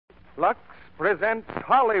Lux presents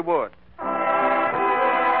Hollywood.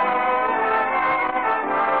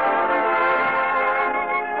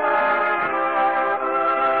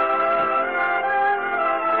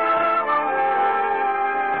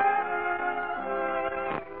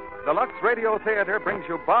 The Lux Radio Theater brings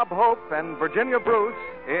you Bob Hope and Virginia Bruce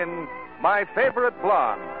in My Favorite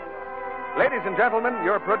Blonde. Ladies and gentlemen,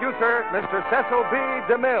 your producer, Mr. Cecil B.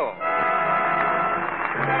 DeMille.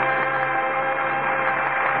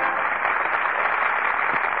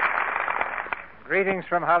 Greetings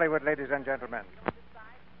from Hollywood, ladies and gentlemen.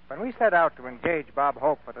 When we set out to engage Bob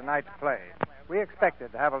Hope for tonight's play, we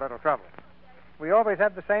expected to have a little trouble. We always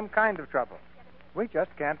have the same kind of trouble. We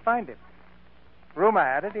just can't find him. Rumor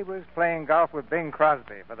had it he was playing golf with Bing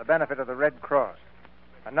Crosby for the benefit of the Red Cross.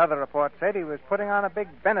 Another report said he was putting on a big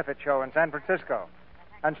benefit show in San Francisco.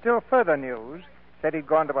 And still further news said he'd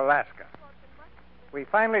gone to Alaska. We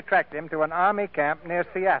finally tracked him to an army camp near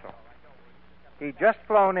Seattle. He'd just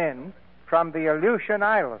flown in from the Aleutian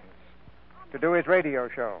Islands to do his radio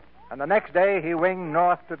show. And the next day he winged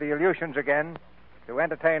north to the Aleutians again to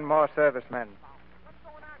entertain more servicemen.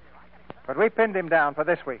 But we pinned him down for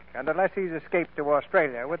this week, and unless he's escaped to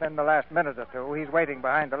Australia within the last minute or two, he's waiting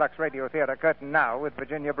behind the Lux Radio Theater curtain now with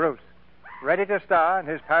Virginia Bruce, ready to star in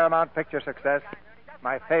his Paramount picture success,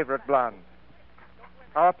 My Favorite Blonde.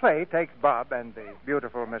 Our play takes Bob and the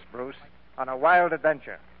beautiful Miss Bruce on a wild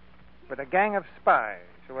adventure with a gang of spies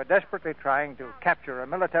who are desperately trying to capture a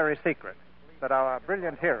military secret that our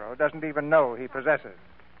brilliant hero doesn't even know he possesses.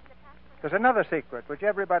 There's another secret which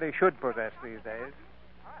everybody should possess these days,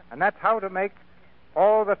 and that's how to make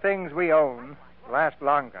all the things we own last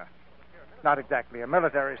longer. Not exactly a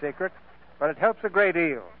military secret, but it helps a great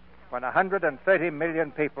deal when 130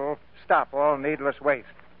 million people stop all needless waste.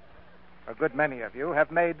 A good many of you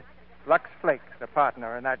have made Lux Flakes a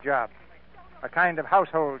partner in that job, a kind of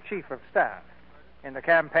household chief of staff in the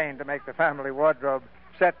campaign to make the family wardrobe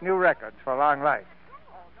set new records for long life.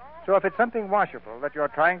 So if it's something washable that you're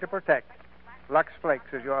trying to protect, Lux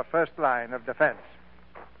Flakes is your first line of defense.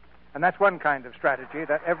 And that's one kind of strategy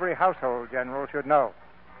that every household general should know.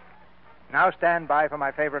 Now stand by for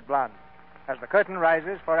My Favorite Blonde as the curtain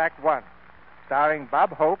rises for Act One, starring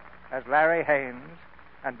Bob Hope as Larry Haynes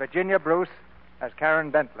and Virginia Bruce as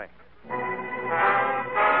Karen Bentley.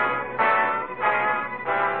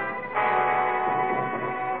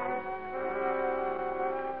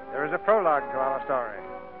 There is a prologue to our story.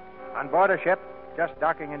 On board a ship just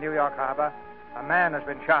docking in New York Harbor, a man has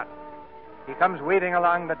been shot. He comes weaving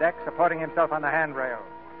along the deck, supporting himself on the handrail.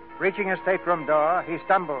 Reaching his stateroom door, he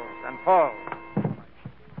stumbles and falls.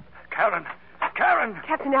 Karen! Karen!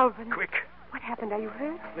 Captain Elvin. Quick. What happened? Are you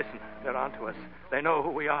hurt? Listen, they're on to us. They know who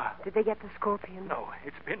we are. Did they get the scorpion? No,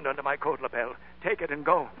 it's pinned under my coat lapel. Take it and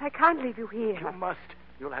go. I can't leave you here. You must.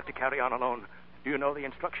 You'll have to carry on alone. Do you know the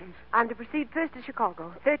instructions? I'm to proceed first to Chicago,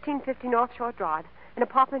 1350 North Shore Drive, an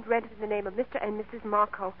apartment rented in the name of Mr. and Mrs.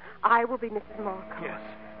 Marco. I will be Mrs. Marco. Yes,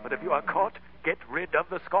 but if you are caught, get rid of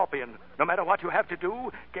the scorpion. No matter what you have to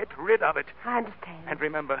do, get rid of it. I understand. And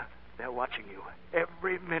remember, they're watching you.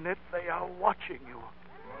 Every minute they are watching you.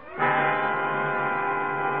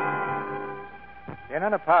 In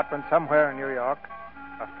an apartment somewhere in New York,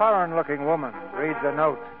 a foreign-looking woman reads a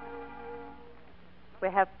note. We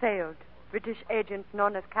have failed. British agent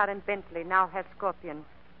known as Karen Bentley now has scorpion.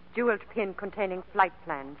 Jeweled pin containing flight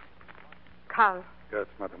plans. Carl. Yes,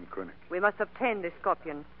 Madam Koenig. We must obtain this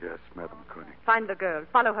scorpion. Yes, Madam Koenig. Find the girl.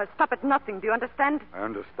 Follow her. Stop at nothing. Do you understand? I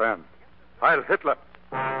understand. Heil Hitler!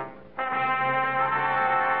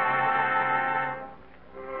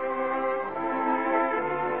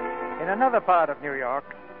 In another part of New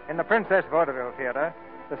York, in the Princess Vaudeville Theater,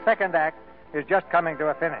 the second act is just coming to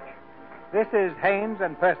a finish. This is Haynes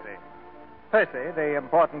and Percy. Percy, the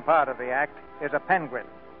important part of the act, is a penguin.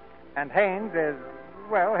 And Haynes is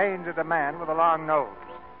a man with a long nose.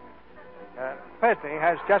 Percy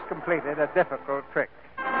has just completed a difficult trick.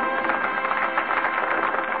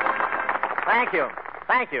 Thank you.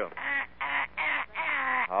 Thank you.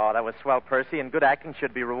 Oh, that was swell, Percy, and good acting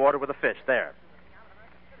should be rewarded with a fish. There.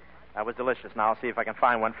 That was delicious. Now I'll see if I can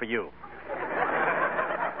find one for you.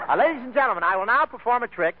 Ladies and gentlemen, I will now perform a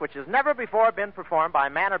trick which has never before been performed by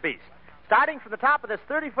man or beast. Starting from the top of this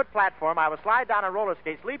 30-foot platform, I will slide down on roller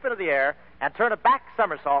skates, leap into the air, and turn a back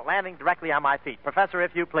somersault, landing directly on my feet. Professor,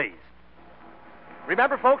 if you please.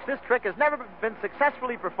 Remember, folks, this trick has never been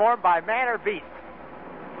successfully performed by man or beast.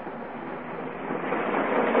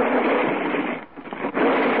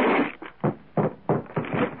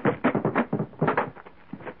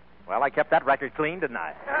 Well, I kept that record clean, didn't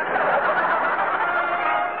I?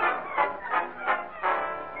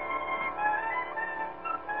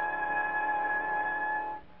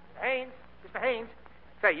 Haynes.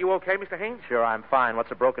 Say, you okay, Mr. Haynes? Sure, I'm fine.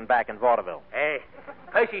 What's a broken back in vaudeville? Hey,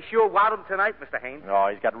 Percy sure wowed him tonight, Mr. Haynes. Oh,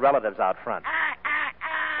 he's got relatives out front.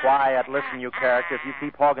 Quiet. Listen, you character. If you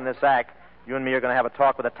keep hogging this act, you and me are going to have a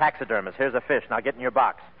talk with a taxidermist. Here's a fish. Now get in your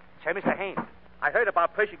box. Say, Mr. Haynes, I heard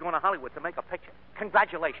about Percy going to Hollywood to make a picture.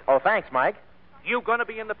 Congratulations. Oh, thanks, Mike. You going to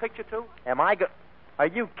be in the picture, too? Am I go... Are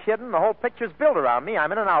you kidding? The whole picture's built around me.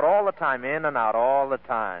 I'm in and out all the time. In and out all the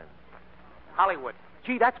time. Hollywood.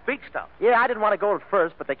 Gee, that's big stuff. Yeah, I didn't want to go at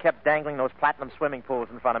first, but they kept dangling those platinum swimming pools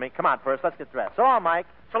in front of me. Come on, first, let's get dressed. So long, Mike.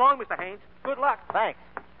 So long, Mr. Haynes. Good luck. Thanks.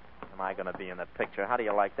 Am I going to be in the picture? How do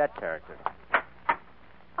you like that character?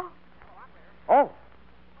 Oh.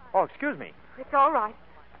 Oh, excuse me. It's all right.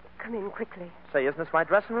 Come in quickly. Say, isn't this my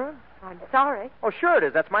dressing room? I'm sorry. Oh, sure it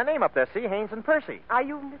is. That's my name up there. See, Haynes and Percy. Are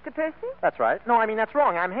you Mr. Percy? That's right. No, I mean, that's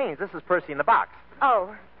wrong. I'm Haynes. This is Percy in the box.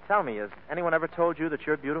 Oh. Tell me, has anyone ever told you that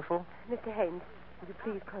you're beautiful? Mr. Haynes, would you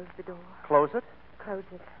please close the door? Close it? Close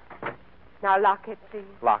it. Now lock it, please.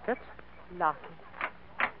 Lock it? Lock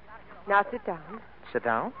it. Now sit down. Sit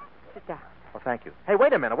down? Sit down. Well, thank you. Hey,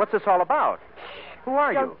 wait a minute. What's this all about? Who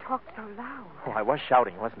are you? Don't talk so loud. Oh, I was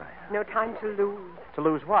shouting, wasn't I? No time to lose. To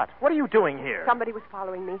lose what? What are you doing here? Somebody was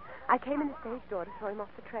following me. I came in the stage door to throw him off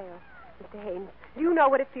the trail. Mr. Haynes, do you know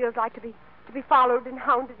what it feels like to be followed and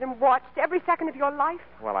hounded and watched every second of your life?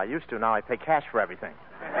 Well, I used to. Now I pay cash for everything.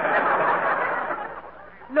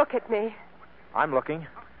 Look at me. I'm looking.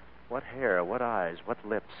 What hair, what eyes, what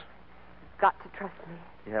lips. You've got to trust me.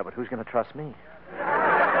 Yeah, but who's going to trust me?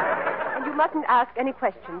 And you mustn't ask any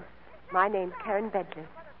questions. My name's Karen Bentley.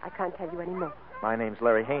 I can't tell you any more. My name's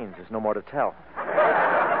Larry Haynes. There's no more to tell.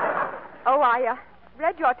 Oh, I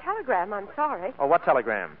read your telegram. I'm sorry. Oh, what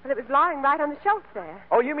telegram? Well, it was lying right on the shelf there.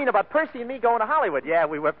 Oh, you mean about Percy and me going to Hollywood? Yeah,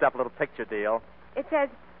 we whipped up a little picture deal. It says,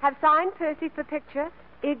 have signed Percy for picture,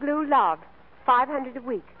 Igloo Love, $500 a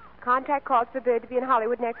week. Contract calls for Bird to be in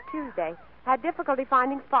Hollywood next Tuesday. Had difficulty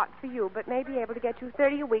finding spots for you, but may be able to get you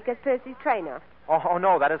 $30 a week as Percy's trainer. Oh,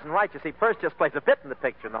 no, that isn't right. You see, Percy just plays a bit in the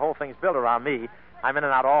picture, and the whole thing's built around me. I'm in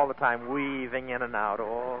and out all the time, weaving in and out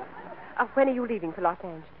all... When are you leaving for Los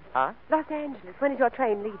Angeles? Huh? Los Angeles. When is your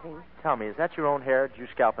train leaving? Tell me, is that your own hair or did you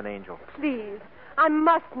scalp an angel? Please. I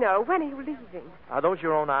must know. When are you leaving? Are those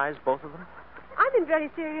your own eyes, both of them? I'm in very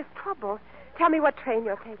serious trouble. Tell me what train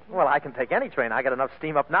you're taking. Well, I can take any train. I got enough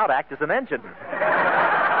steam up now to act as an engine.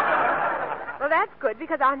 Well, that's good,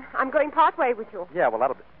 because I'm going part way with you. Yeah, well,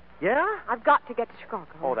 that'll be... Yeah? I've got to get to Chicago.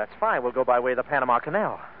 Oh, that's fine. We'll go by way of the Panama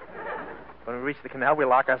Canal. When we reach the canal, we'll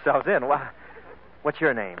lock ourselves in. What's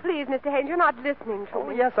your name? Please, Mr. Haynes, you're not listening to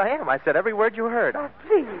me. Yes, I am. I said every word you heard. Oh,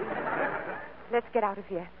 please. Let's get out of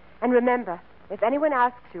here. And remember, if anyone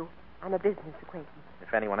asks you, I'm a business acquaintance.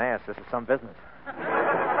 If anyone asks, this is some business.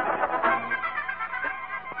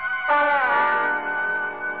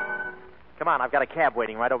 Come on, I've got a cab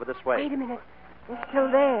waiting right over this way. Wait a minute. They're still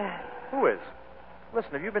there. Who is?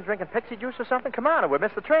 Listen, have you been drinking pixie juice or something? Come on, or we'll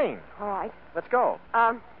miss the train. All right. Let's go.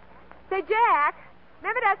 Say, Jack,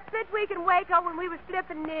 remember that split week in Waco when we were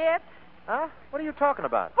slipping nips? Huh? What are you talking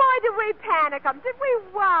about? Boy, did we panic 'em. Did we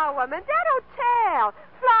wow 'em? And that hotel,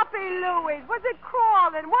 Floppy Louie's, was it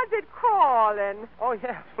crawling? Was it crawling? Oh,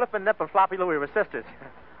 yeah, Flippin' Nip and Floppy Louie were sisters.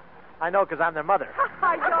 I know, because I'm their mother. You're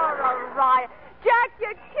a riot. Jack, you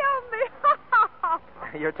killed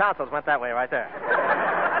me. Your tonsils went that way right there.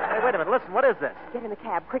 Hey, wait a minute. Listen, what is this? Get in the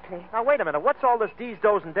cab, quickly. Now, wait a minute. What's all this D's,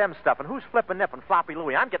 Do's, and Dems stuff? And who's Flippin' Nip and Floppy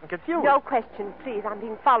Louie? I'm getting confused. No questions, please. I'm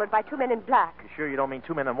being followed by two men in black. You sure you don't mean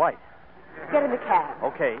two men in white? Get in the cab.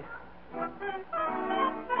 Okay.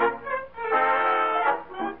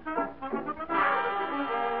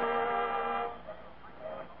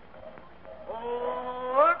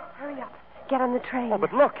 Hurry up. Get on the train. Oh,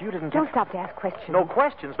 but look, you didn't... Don't stop to ask questions. No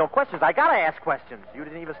questions, no questions. I gotta ask questions. You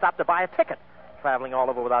didn't even stop to buy a ticket. Traveling all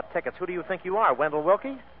over without tickets. Who do you think you are, Wendell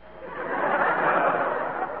Wilkie?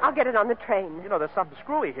 I'll get it on the train. You know, there's something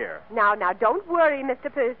screwy here. Now, don't worry,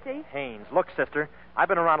 Mr. Percy. Haynes, look, sister, I've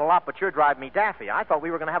been around a lot, but you're driving me daffy. I thought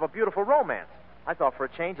we were going to have a beautiful romance. I thought for a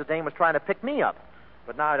change the dame was trying to pick me up.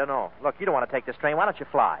 But now I don't know. Look, you don't want to take this train. Why don't you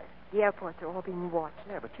fly? The airports are all being watched.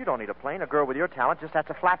 Yeah, but you don't need a plane. A girl with your talent just has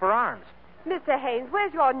to flap her arms. Mr. Haynes,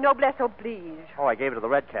 where's your noblesse oblige? Oh, I gave it to the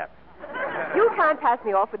red cap. You can't pass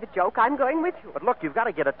me off with a joke. I'm going with you. But look, you've got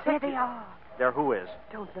to get a ticket. There they are. There who is?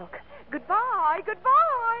 Don't look. Goodbye,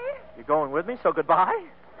 goodbye. You're going with me, so goodbye?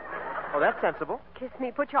 Oh, that's sensible. Kiss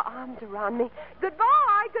me. Put your arms around me.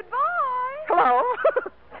 Goodbye, goodbye. Hello.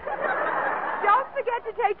 Don't forget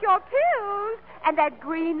to take your pills. And that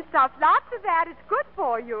green stuff. Lots of that. It's good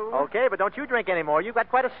for you. Okay, but don't you drink any more. You've got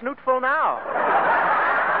quite a snootful now.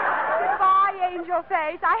 Goodbye, angel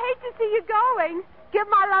face. I hate to see you going. Give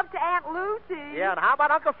my love to Aunt Lucy. Yeah, and how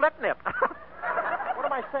about Uncle Flipnip? What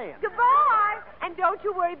am I saying? Goodbye. And don't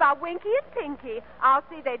you worry about Winky and Pinky. I'll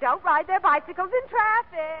see they don't ride their bicycles in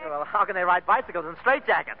traffic. Well, how can they ride bicycles in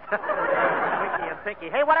straitjackets? Winky and Pinky.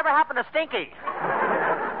 Hey, whatever happened to Stinky?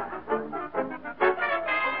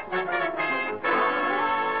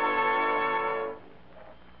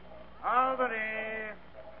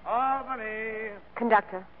 Albany.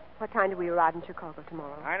 Conductor, what time do we arrive in Chicago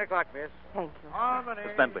tomorrow? 9 o'clock, miss. Thank you. Albany.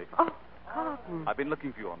 Miss Bentley, Oh, Carlton. I've been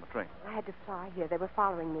looking for you on the train. I had to fly here. They were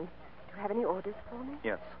following me. Do you have any orders for me?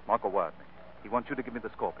 Yes, Marco wired me. He wants you to give me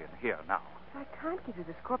the Scorpion, here, now. I can't give you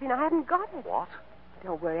the Scorpion. I haven't got it. What?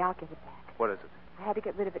 Don't worry, I'll get it back. What is it? I had to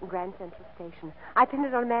get rid of it in Grand Central Station. I pinned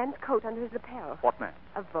it on a man's coat under his lapel. What man?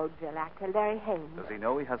 A vaudeville actor, Larry Haynes. Does he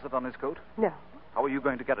know he has it on his coat? No, How are you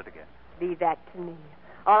going to get it again? leave that to me.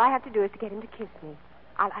 All I have to do is to get him to kiss me.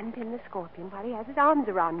 I'll unpin the Scorpion while he has his arms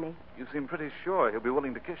around me. You seem pretty sure he'll be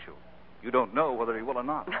willing to kiss you. You don't know whether he will or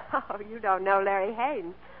not. Oh, you don't know Larry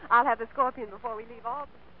Haynes. I'll have the Scorpion before we leave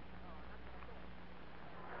Albany.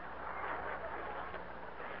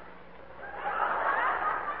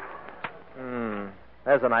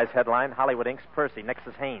 There's a nice headline. Hollywood Inc.'s Percy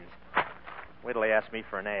nixes Haynes. Wait till they ask me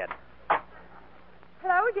for an ad.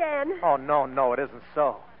 Hello again. Oh, no, it isn't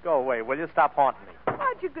so. Go away, will you? Stop haunting me.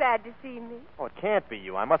 Aren't you glad to see me? Oh, it can't be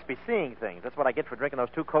you. I must be seeing things. That's what I get for drinking those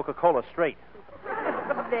 2 Coca-Colas straight.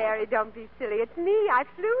 Larry, don't be silly. It's me. I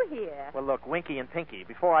flew here. Well, look, Winky and Pinky,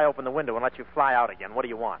 before I open the window and let you fly out again, what do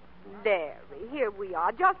you want? Larry, here we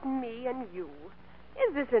are, just me and you.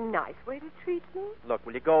 Is this a nice way to treat me? Look,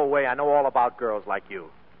 will you go away? I know all about girls like you.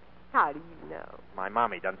 How do you know? My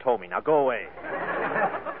mommy done told me. Now go away.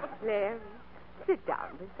 Larry, sit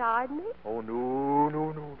down beside me. Oh, no.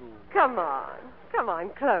 Come on,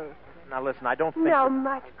 close. Now, listen, I don't think... No, that-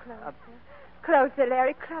 much closer. Closer,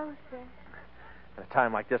 Larry, closer. At a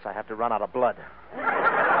time like this, I have to run out of blood. Put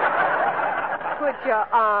your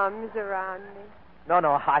arms around me. No,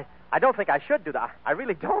 I don't think I should do that. I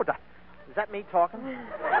really don't. Is that me talking?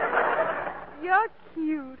 You're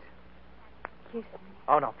cute. Kiss me.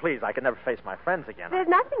 Oh, no, please. I can never face my friends again. There's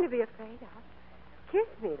nothing to be afraid of. Kiss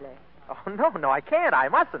me, Larry. Oh, no, I can't. I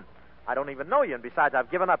mustn't. I don't even know you, and besides, I've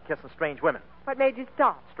given up kissing strange women. What made you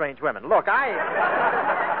stop? Strange women. Look,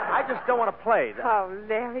 I just don't want to play. Oh,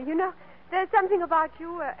 Larry, you know, there's something about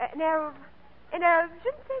you, an air of je ne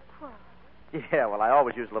sais quoi. Yeah, well, I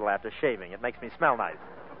always use a little after shaving. It makes me smell nice.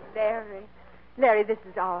 Larry, this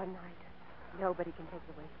is our night. Nobody can take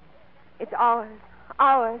it away from us. It's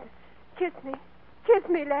ours. Kiss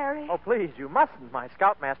me, Larry. Oh, please, you mustn't. My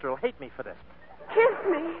scoutmaster will hate me for this.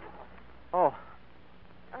 Kiss me. Oh.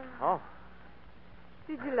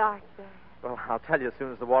 Did you like that? Well, I'll tell you as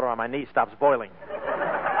soon as the water on my knee stops boiling.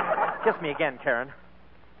 Kiss me again, Karen.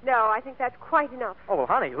 No, I think that's quite enough. Oh, well,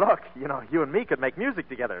 honey, look. You know, you and me could make music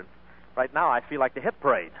together. Right now, I feel like the hit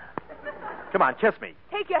parade. Come on, kiss me.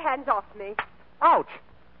 Take your hands off me. Ouch.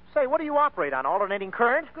 Say, what do you operate on, alternating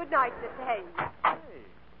current? Good night, Mr. Haynes.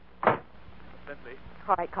 Bentley.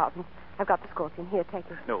 All right, Carlton. I've got the Scorpion. Here, take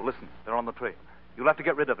it. No, listen. They're on the train. You'll have to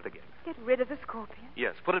get rid of it again. Get rid of the Scorpion?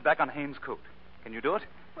 Yes, put it back on Haynes' coat. Can you do it?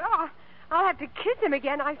 Well, I'll have to kiss him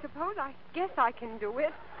again, I suppose. I guess I can do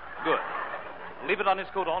it. Good. Leave it on his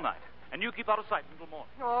coat all night. And you keep out of sight until morning.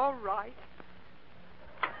 All right.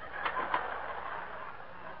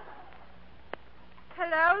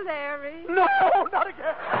 Hello, Larry. No, not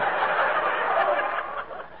again.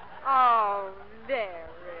 Oh, Larry.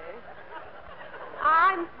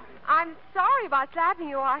 I'm sorry about slapping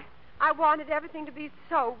you. I wanted everything to be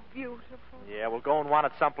so beautiful. Yeah, well, go and want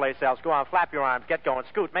it someplace else. Go on, flap your arms. Get going.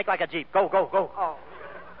 Scoot. Make like a Jeep. Go. Oh.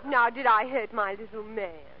 Now, did I hurt my little man?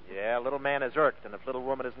 Yeah, little man is irked, and if little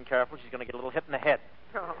woman isn't careful, she's going to get a little hit in the head.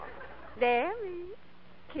 Oh. Larry,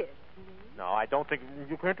 kiss me. No, I don't think...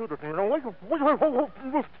 You can't do this.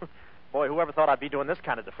 Boy, whoever thought I'd be doing this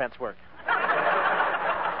kind of defense work?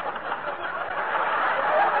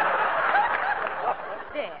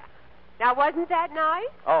 There. Now, wasn't that nice?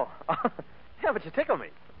 Oh. Yeah, but you tickle me.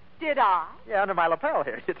 Did I? Yeah, under my lapel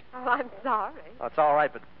here. Oh, I'm sorry. Oh, it's all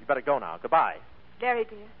right, but you better go now. Goodbye. Larry,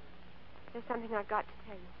 dear, there's something I've got to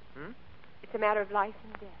tell you. It's a matter of life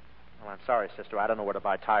and death. Well, I'm sorry, sister. I don't know where to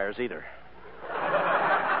buy tires either.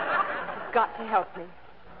 You've got to help me.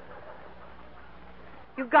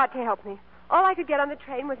 You've got to help me. All I could get on the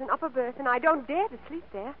train was an upper berth, and I don't dare to sleep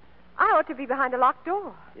there. I ought to be behind a locked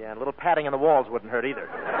door. Yeah, and a little padding in the walls wouldn't hurt either.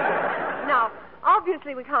 Now,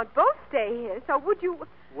 obviously we can't both stay here, so would you...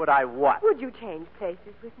 Would I what? Would you change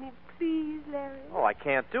places with me, Please, Larry. Oh, I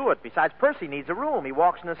can't do it. Besides, Percy needs a room. He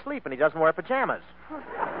walks in his sleep and he doesn't wear pajamas.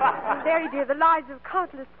 Larry, dear, the lives of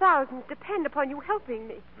countless thousands depend upon you helping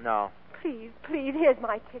me. No. Please, here's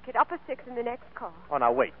my ticket. Upper 6 in the next car. Oh,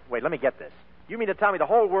 now, wait, let me get this. You mean to tell me the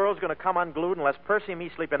whole world's going to come unglued unless Percy and me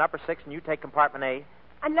sleep in upper 6 and you take compartment A?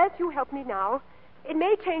 Unless you help me now, it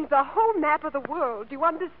may change the whole map of the world. Do you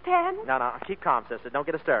understand? No, keep calm, sister. Don't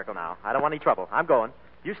get hysterical now. I don't want any trouble. I'm going.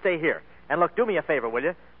 You stay here. And look, do me a favor, will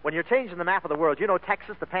you? When you're changing the map of the world, you know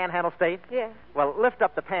Texas, the Panhandle state? Yes. Well, lift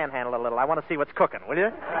up the Panhandle a little. I want to see what's cooking, will you?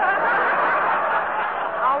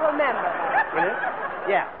 I'll remember. Will you?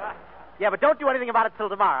 Yeah. Yeah, but don't do anything about it till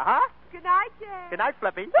tomorrow, huh? Good night, Jack. Good night,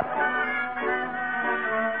 Flippy.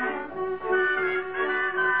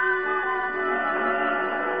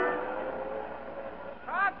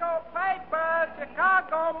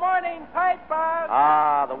 Chicago morning papers.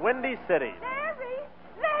 Ah, the Windy City.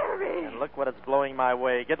 Larry! And look what it's blowing my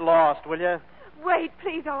way. Get lost, will you? Wait,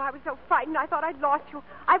 please. Oh, I was so frightened. I thought I'd lost you.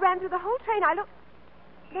 I ran through the whole train. I looked...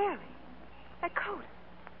 Larry, that coat.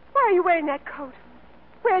 Why are you wearing that coat?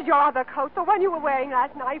 Where's your other coat, the one you were wearing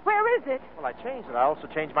last night? Where is it? Well, I changed it. I also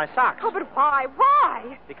changed my socks. Oh, but why?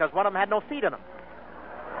 Why? Because one of them had no feet in them.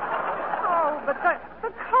 Oh, but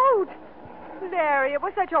the coat. Larry, it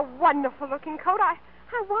was such a wonderful-looking coat. I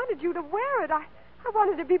wanted you to wear it. I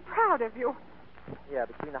wanted to be proud of you. Yeah,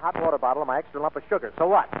 between the hot water bottle and my extra lump of sugar. So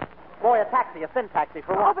what? Boy, a thin taxi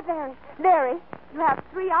for Oh, what? but Larry, you have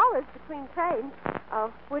 3 hours between trains.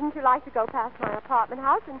 Oh, wouldn't you like to go past my apartment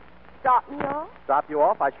house and stop me off? Stop you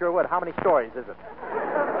off? I sure would. How many stories is it?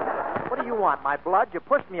 What do you want, my blood? You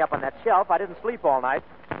pushed me up on that shelf. I didn't sleep all night.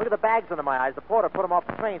 Look at the bags under my eyes. The porter put them off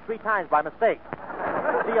the train 3 times by mistake.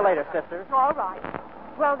 See you later, sister. All right.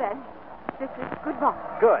 Well, then, sister, goodbye.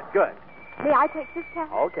 Good. May I take this cab?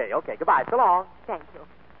 Okay. Goodbye. So long. Thank you.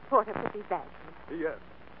 Porter put these bags in. Yes.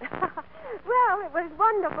 Well, it was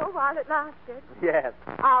wonderful while it lasted. Yes.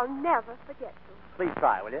 I'll never forget you. Please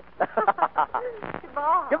try, will you?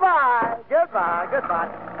 Goodbye. Goodbye.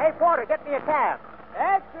 Hey, porter, get me a cab.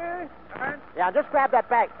 Yes, sir. Yeah, just grab that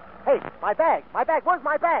bag. Hey, my bag. Where's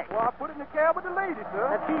my bag? Well, I put it in the cab with the lady, sir.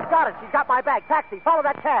 And she's got it. She's got my bag. Taxi, follow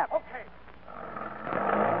that cab. Okay.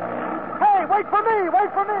 Hey, wait for me.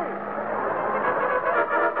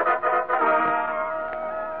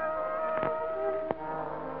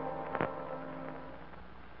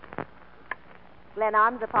 Glen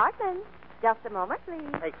Arms Apartment. Just a moment, please.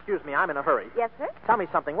 Hey, excuse me. I'm in a hurry. Yes, sir? Tell me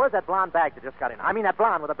something. Where's that blonde bag that just got in? I mean that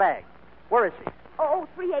blonde with a bag. Where is she? Oh,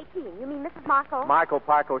 318. You mean Mrs. Marco? Marco,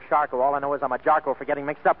 Parco, Sharko. All I know is I'm a Jarko for getting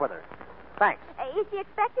mixed up with her. Thanks. Is she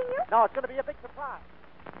expecting you? No, it's going to be a big surprise.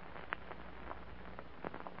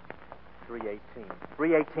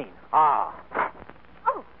 318. Ah.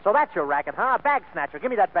 Oh. So that's your racket, huh? A bag snatcher. Give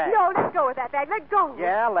me that bag. No, let go of that bag. Let go.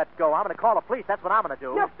 Yeah, let go. I'm going to call the police. That's what I'm going to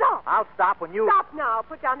do. No, stop. I'll stop when you... Stop now.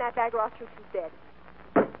 Put down that bag or I'll shoot you dead.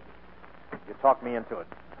 You talked me into it.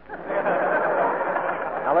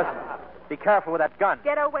 Now listen. Be careful with that gun.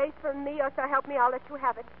 Get away from me, or so help me, I'll let you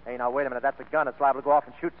have it. Hey, now, wait a minute. That's a gun. It's liable to go off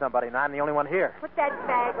and shoot somebody, and I'm the only one here. Put that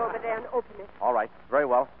bag over there and open it. All right. Very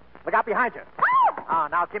well. Look out behind you. Ah,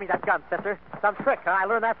 now give me that gun, sister. Some trick, huh? I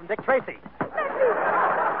learned that from Dick Tracy.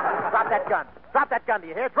 Drop that gun. Drop that gun, do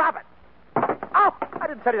you hear? Drop it. Oh, I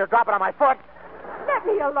didn't tell you to drop it on my foot. Let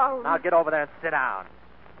me alone. Now get over there and sit down.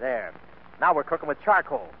 There. Now we're cooking with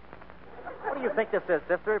charcoal. What do you think this is,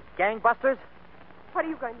 sister? Gangbusters? What are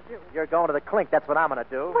you going to do? You're going to the clink. That's what I'm going to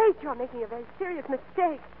do. Wait, you're making a very serious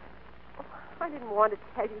mistake. Oh, I didn't want to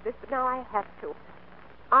tell you this, but now I have to.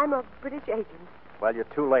 I'm a British agent. Well, you're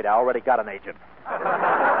too late. I already got an agent.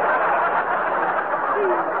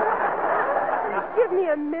 Please give me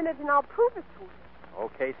a minute and I'll prove it to you.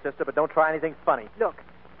 Okay, sister, but don't try anything funny. Look,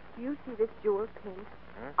 do you see this jeweled pin?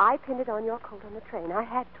 I pinned it on your coat on the train. I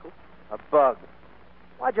had to. A bug.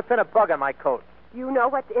 Why'd you pin a bug on my coat? You know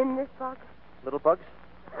what's in this bug? Little bugs?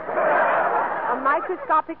 A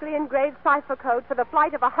microscopically engraved cipher code for the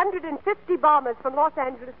flight of 150 bombers from Los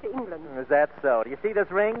Angeles to England. Is that so? Do you see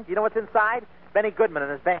this ring? Do you know what's inside? Benny Goodman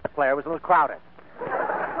and his band player was a little crowded.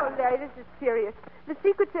 Oh, Larry, this is serious. The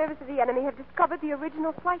Secret Service of the enemy have discovered the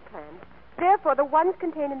original flight plan. Therefore, the ones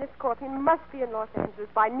contained in this Scorpion must be in Los Angeles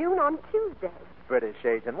by noon on Tuesday. British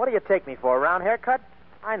agent. What do you take me for, a round haircut?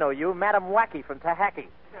 I know you, Madam Wacky from Tahaki.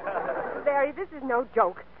 Larry, this is no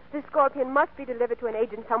joke. This Scorpion must be delivered to an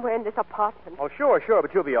agent somewhere in this apartment. Oh, sure,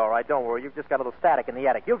 but you'll be all right. Don't worry. You've just got a little static in the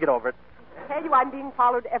attic. You'll get over it. I tell you, I'm being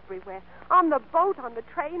followed everywhere. On the boat, on the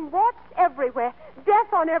train, watched everywhere.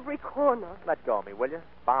 Death on every corner. Let go of me, will you?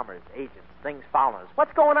 Bombers, agents, things following us.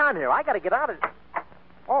 What's going on here? I got to get out of...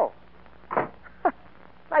 Oh.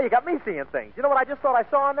 Now you got me seeing things. You know what I just thought I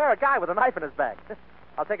saw in there? A guy with a knife in his back.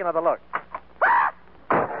 I'll take another look.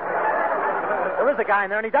 There is a guy in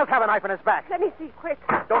there, and he does have a knife in his back. Let me see, quick.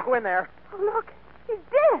 Don't go in there. Oh, look. He's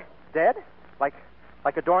dead. Dead?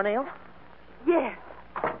 Like a doornail? Yes.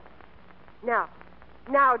 Now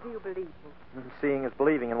do you believe me? Seeing is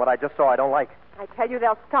believing, and what I just saw I don't like. I tell you,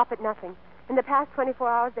 they'll stop at nothing. In the past 24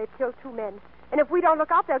 hours, they've killed 2 men. And if we don't look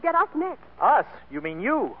out, they'll get us next. Us? You mean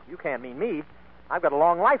you. You can't mean me. I've got a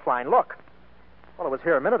long lifeline. Look. Well, it was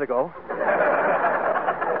here a minute ago.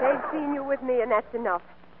 They've seen you with me, and that's enough.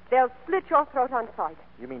 They'll slit your throat on sight.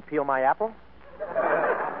 You mean peel my apple?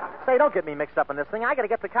 Say, don't get me mixed up in this thing. I got to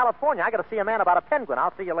get to California. I got to see a man about a penguin.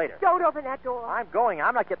 I'll see you later. Don't open that door. I'm going.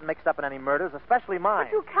 I'm not getting mixed up in any murders, especially mine.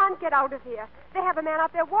 But you can't get out of here. They have a man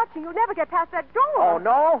out there watching. You'll never get past that door. Oh,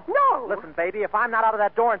 no? No. Listen, baby, if I'm not out of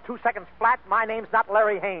that door in 2 seconds flat, my name's not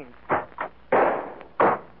Larry Haynes.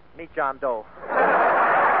 Meet John Doe.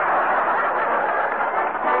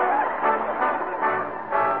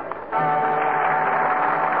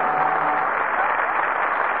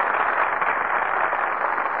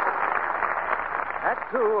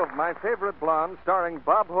 Act 2 of My Favorite Blonde, starring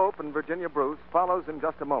Bob Hope and Virginia Bruce, follows in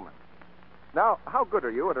just a moment. Now, how good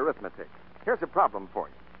are you at arithmetic? Here's a problem for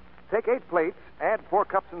you. Take 8 plates, add 4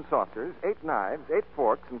 cups and saucers, 8 knives, 8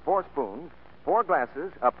 forks, and 4 spoons, 4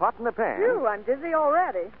 glasses, a pot and a pan. Phew, I'm dizzy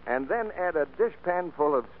already. And then add a dishpan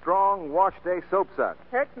full of strong wash day soap suds.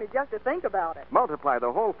 Hurts me just to think about it. Multiply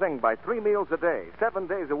the whole thing by 3 meals a day, 7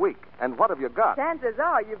 days a week. And what have you got? Chances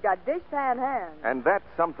are you've got dishpan hands. And that's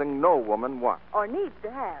something no woman wants. Or needs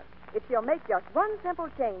to have. If she'll make just one simple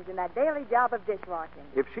change in that daily job of dishwashing.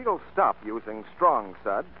 If she'll stop using strong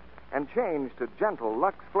suds and change to gentle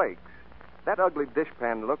Lux Flakes, that ugly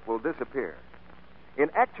dishpan look will disappear.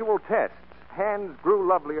 In actual tests, hands grew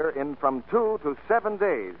lovelier in from 2 to 7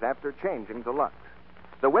 days after changing to Lux.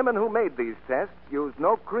 The women who made these tests used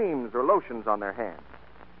no creams or lotions on their hands.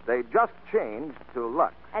 They just changed to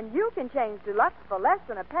Lux. And you can change to Lux for less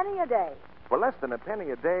than a penny a day. For less than a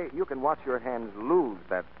penny a day, you can watch your hands lose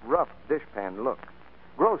that rough dishpan look.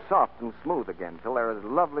 Grow soft and smooth again till they're as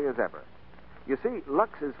lovely as ever. You see,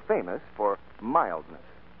 Lux is famous for mildness.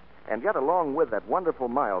 And yet, along with that wonderful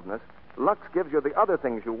mildness, Lux gives you the other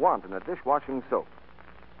things you want in a dishwashing soap.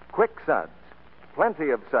 Quick suds, plenty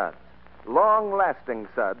of suds, long-lasting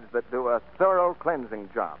suds that do a thorough cleansing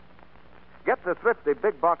job. Get the thrifty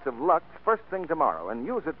big box of Lux first thing tomorrow and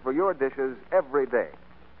use it for your dishes every day.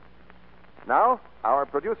 Now, our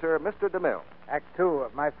producer, Mr. DeMille. Act 2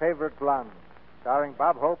 of My Favorite Blonde, starring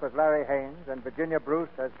Bob Hope as Larry Haynes and Virginia Bruce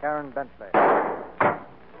as Karen Bentley.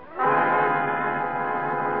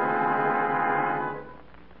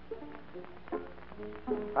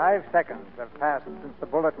 5 seconds have passed since the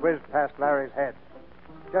bullet whizzed past Larry's head.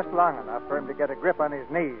 Just long enough for him to get a grip on his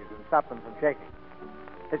knees and stop them from shaking.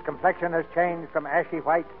 His complexion has changed from ashy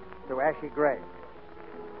white to ashy gray.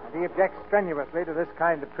 And he objects strenuously to this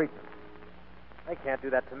kind of treatment. They can't do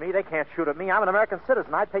that to me. They can't shoot at me. I'm an American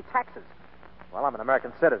citizen. I pay taxes. Well, I'm an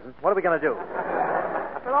American citizen. What are we going to do?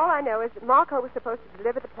 Well, all I know is that Marco was supposed to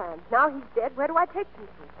deliver the plans. Now he's dead. Where do I take them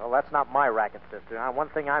to? Well, that's not my racket, sister. Now, one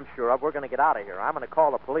thing I'm sure of, we're going to get out of here. I'm going to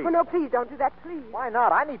call the police. Oh, no, please don't do that, please. Why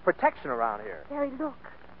not? I need protection around here. Larry, look.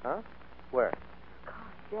 Huh? Where?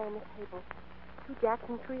 Cards there on the table. 2 jacks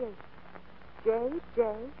and 3 aces.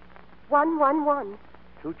 J, 111.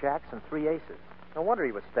 2 jacks and 3 aces. No wonder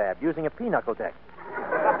he was stabbed, using a pinochle deck.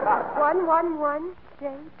 111,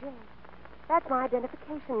 J. That's my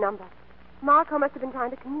identification number. Marco must have been trying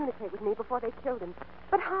to communicate with me before they killed him.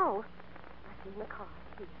 But how? I see in the card.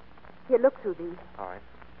 Here, look through these. All right.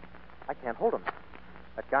 I can't hold him.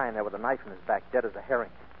 That guy in there with a knife in his back, dead as a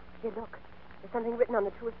herring. Here, look. There's something written on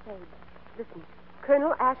the 2 of spades. Listen.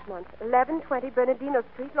 Colonel Ashmont, 1120 Bernardino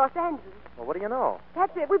Street, Los Angeles. Well, what do you know?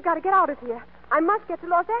 That's it. We've got to get out of here. I must get to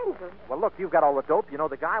Los Angeles. Well, look, you've got all the dope. You know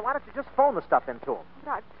the guy. Why don't you just phone the stuff into him?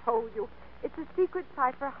 But I've told you. It's a secret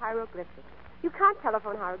cipher hieroglyphics. You can't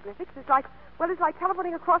telephone hieroglyphics. It's like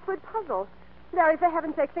telephoning a crossword puzzle. Larry, for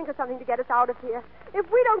heaven's sake, think of something to get us out of here. If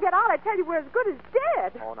we don't get out, I tell you, we're as good as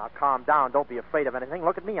dead. Oh, now calm down. Don't be afraid of anything.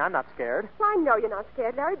 Look at me. I'm not scared. Well, I know you're not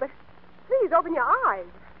scared, Larry, but please open your eyes.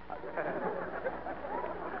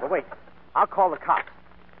 Well, wait. I'll call the cops.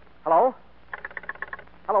 Hello?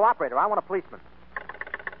 Hello, operator. I want a policeman.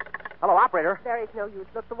 Hello, operator. Larry, it's no use.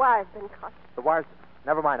 Look, the wire's been cut. The wire's...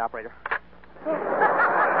 Never mind, operator. Larry,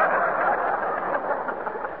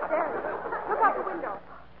 look out the window.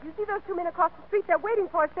 You see those 2 men across the street? They're waiting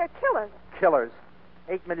for us. They're killers. Killers.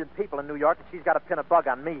 8 million people in New York, and she's got to pin a bug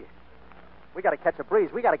on me. We got to catch a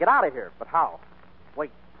breeze. We got to get out of here. But how?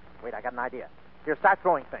 Wait, I got an idea. Here, start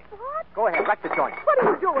throwing things. What? Go ahead, wreck the joint. What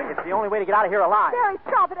are you doing? It's the only way to get out of here alive. Larry,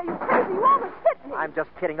 stop it. Are you crazy? You almost hit me. I'm just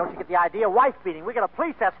kidding. Don't you get the idea? Wife beating. We got a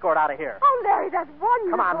police escort out of here. Oh, Larry, that's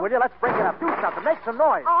wonderful. Come on, will you? Let's break it up. Do something. Make some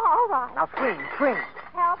noise. Oh, all right. Now scream, scream.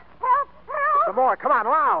 Help, help, help. Some more. Come on,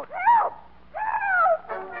 loud. Help, help.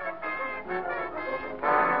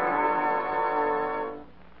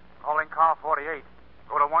 Calling car 48.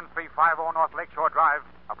 Go to 1350 North Lakeshore Drive.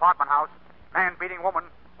 Apartment house. Man beating woman.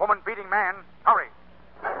 Woman beating man. Hurry.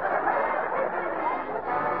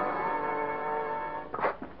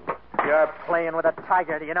 You're playing with a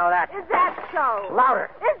tiger. Do you know that? Is that so? Louder.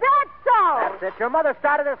 Is that so? That's it. Your mother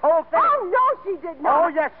started this whole thing. Oh, no, she did Oh,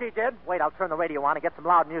 not. yes, she did. Wait, I'll turn the radio on and get some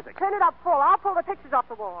loud music. Turn it up full. I'll pull the pictures off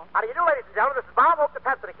the wall. How do you do, ladies and gentlemen? This is Bob Hope, the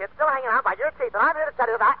Pepsi Kid, still hanging out by your teeth, and I'm here to tell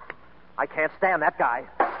you that I can't stand that guy.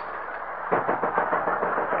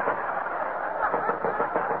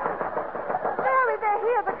 Larry, they're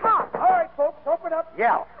here, the cops. All right, folks, open up.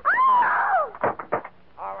 Yell. Oh!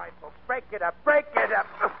 All right, folks, break it up, break it up.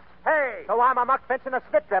 Hey! So I'm a muck fence and a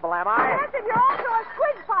spit devil, am I? Yes, and you're also a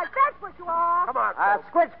squid pot. That's what you are. Come on, A folks.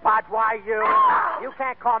 squidge pot, why you? Oh! You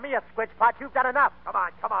can't call me a squidge pot. You've done enough. Come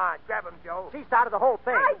on. Grab him, Joe. She started the whole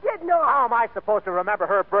thing. I did not. How am I supposed to remember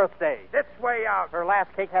her birthday? This way out. Her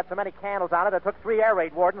last cake had so many candles on it, it took 3 air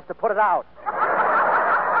raid wardens to put it out.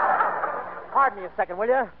 Pardon me a second, will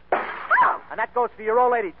you? And that goes for your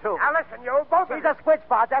old lady, too. Now listen, you both of She's you. a squidge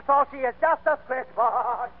pot. That's all she is. Just a squidge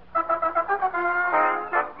pot.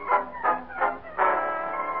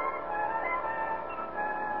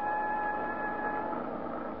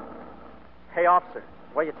 Hey, officer,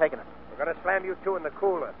 where you taking us? We're going to slam you two in the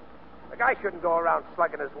cooler. The guy shouldn't go around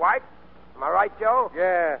slugging his wife. Am I right, Joe?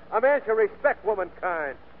 Yeah, a man should respect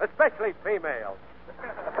womankind, especially females.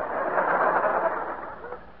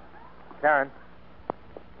 Karen,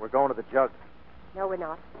 we're going to the jug. No, we're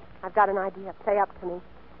not. I've got an idea. Play up to me.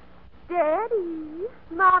 Daddy,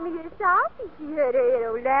 Mommy is sorry she hurt her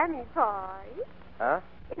little lammy pie. Huh?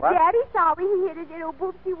 What? Daddy sorry he hit his little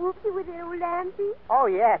whoopsie whoopsie with little lammy. Oh,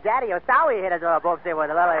 yeah, Daddy Osawi hit his little Boopsy with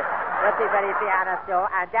a little Ritzy Bitty piano stool,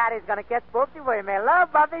 and Daddy's going to kiss Boopsy with me.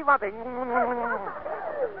 Love Bumpy Wumpy.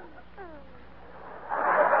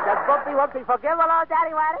 Does Boopsy Wumpy forgive a little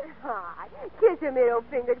Daddy Waddy? Hi. Kiss her middle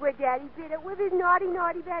fingers where Daddy bit it with his naughty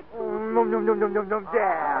back tooth. Num, num, num, num, num, num,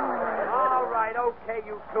 yeah. All right, okay,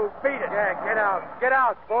 you two. Beat it. Yeah, get out. Get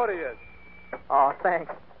out, both of you. Oh,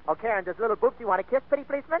 thanks. Oh, Karen, does little Boopsy want a kiss, pretty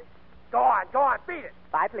policeman? Go on, beat it.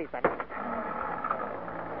 Bye, policeman.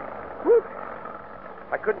 Whew.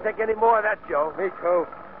 I couldn't take any more of that, Joe. Me too.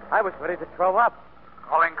 I was ready to throw up.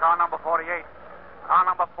 Calling car number 48. Car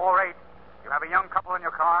number 48. You have a young couple in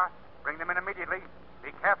your car. Bring them in immediately. Be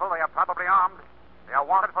careful. They are probably armed. They are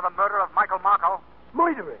wanted for the murder of Michael Marco.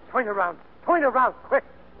 Murder it. Turn around, quick.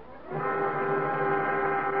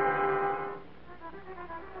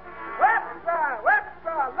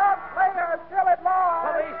 Webster, love player, still at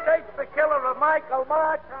large. Police takes the killer of Michael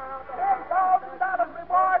Mark. $10,000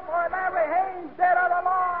 reward for Larry Haynes, dead or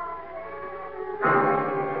alive.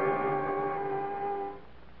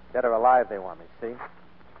 Dead or alive, they want me, see?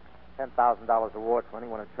 $10,000 reward for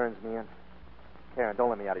anyone who turns me in. Karen, don't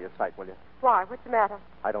let me out of your sight, will you? Why? What's the matter?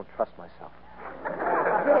 I don't trust myself.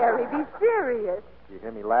 Jerry, be serious. You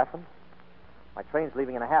hear me laughing? My train's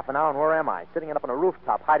leaving in a half an hour, and where am I? Sitting up on a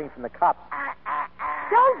rooftop, hiding from the cops.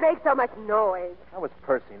 Don't make so much noise. That was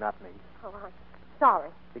Percy, not me. Oh, I'm sorry.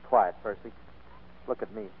 Be quiet, Percy. Look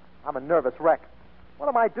at me. I'm a nervous wreck. What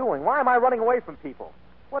am I doing? Why am I running away from people?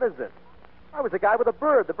 What is this? I was a guy with a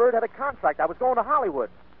bird. The bird had a contract. I was going to Hollywood.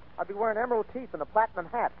 I'd be wearing emerald teeth and a platinum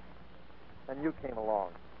hat. Then you came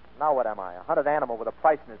along. Now what am I? A hunted animal with a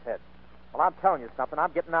price in his head. Well, I'm telling you something.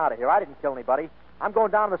 I'm getting out of here. I didn't kill anybody. I'm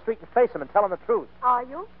going down the street and face him and tell him the truth. Are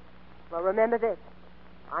you? Well, remember this.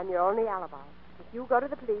 I'm your only alibi. If you go to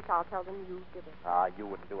the police, I'll tell them you did it. Ah, you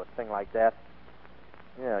wouldn't do a thing like that.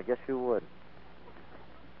 Yeah, I guess you would.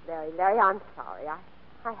 Larry, I'm sorry. I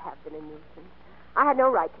have been a nuisance. I had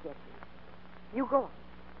no right to get you. You go on.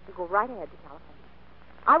 You go right ahead to California.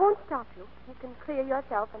 I won't stop you. You can clear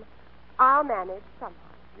yourself, and I'll manage somehow.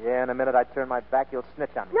 Yeah, in a minute I turn my back, you'll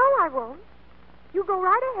snitch on me. No, I won't. You go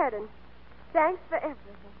right ahead, and thanks for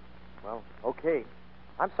everything. Well, okay.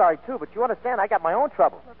 I'm sorry, too, but you understand I got my own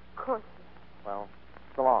trouble. Of course. Well,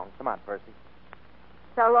 so long. Come on, Percy.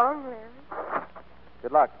 So long, Larry.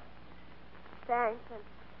 Good luck. Thanks, and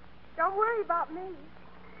don't worry about me.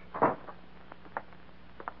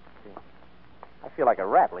 I feel like a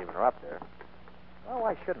rat leaving her up there. Well,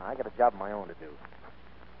 why shouldn't I? I got a job of my own to do.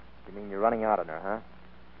 You mean you're running out on her, huh?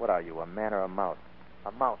 What are you, a man or a mouse?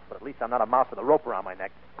 A mouse, but at least I'm not a mouse with a rope around my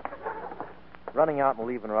neck. Running out and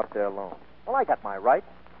leaving her up there alone. Well, I got my rights.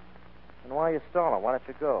 And why are you stalling? Why don't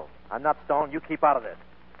you go? I'm not stalling. You keep out of this.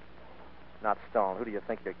 Not stalling. Who do you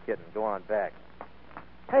think you're kidding? Go on back.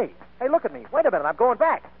 Hey, look at me. Wait a minute. I'm going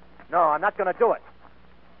back. No, I'm not going to do it.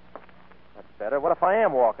 That's better. What if I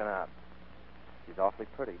am walking out? She's awfully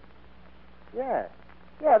pretty. Yeah,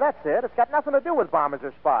 that's it. It's got nothing to do with bombers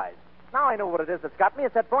or spies. Now I know what it is that's got me.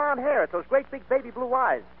 It's that blonde hair. It's those great big baby blue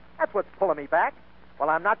eyes. That's what's pulling me back. Well,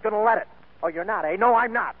 I'm not going to let it. Oh, you're not, eh? No,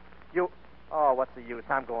 I'm not. You... Oh, what's the use?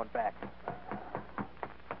 I'm going back.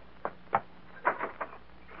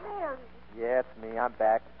 Larry. Yeah, it's me. I'm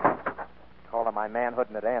back. Called on my manhood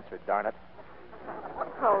and it answered, darn it.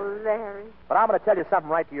 Oh, Larry. But I'm going to tell you something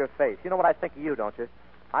right to your face. You know what I think of you, don't you?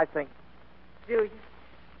 I think... Do you?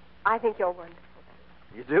 I think you're wonderful.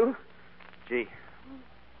 You do? Gee.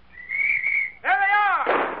 There they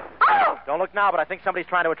are! Oh! Don't look now, but I think somebody's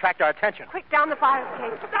trying to attract our attention. Quick, down the fire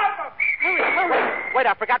escape. Stop them! Hurry. Wait,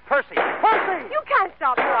 I forgot Percy. Percy! You can't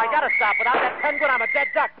stop me. Oh, I got to stop. Without that penguin, I'm a dead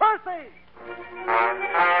duck. Percy!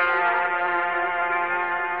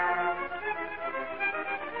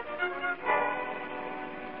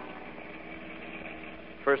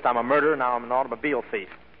 First I'm a murderer, now I'm an automobile thief.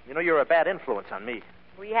 You know, you're a bad influence on me.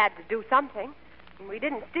 We had to do something. We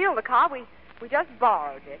didn't steal the car. We just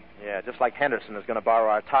borrowed it. Yeah, just like Henderson is going to borrow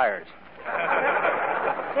our tires.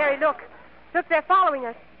 Terry, look. Look, they're following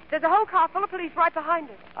us. There's a whole car full of police right behind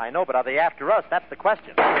us. I know, but are they after us? That's the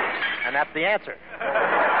question. And that's the answer.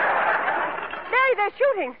 Larry, they're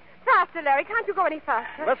shooting. Faster, Larry. Can't you go any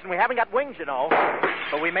faster? Listen, we haven't got wings, you know.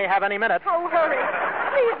 But we may have any minute. Oh, hurry.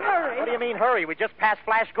 Please hurry. What do you mean, hurry? We just passed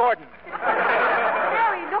Flash Gordon.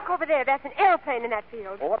 Larry, look over there. That's an airplane in that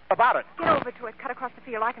field. Well, what about it? Get over to it. Cut across the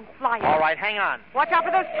field. I can fly it. All right, hang on. Watch out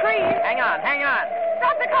for those trees. Hang on.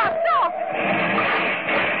 Stop the car. Stop.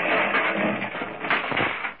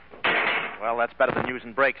 Well, that's better than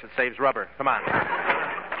using brakes. It saves rubber. Come on.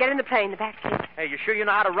 Get in the plane, the back seat. Hey, you sure you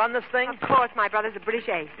know how to run this thing? Of course, my brother's a British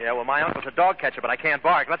ace. Yeah, well, my uncle's a dog catcher, but I can't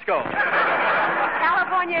bark. Let's go.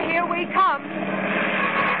 California, here we come.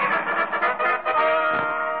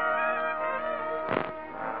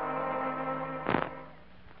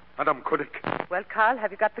 Madame Koenig. Well, Carl,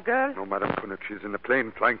 have you got the girl? No, Madame Koenig. She's in the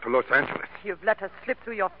plane flying to Los Angeles. You've let her slip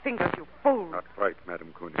through your fingers, you fool. Not right,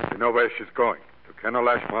 Madame Koenig. You know where she's going. To Colonel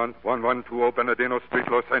Ashmont, 112 Bernardino Street,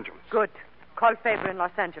 Los Angeles. Good. Call Faber in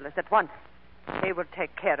Los Angeles at once. He will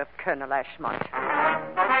take care of Colonel Ashmont.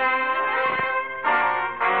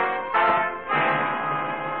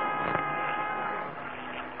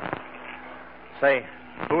 Say,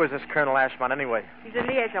 who is this Colonel Ashmont anyway? He's a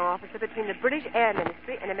liaison officer between the British Air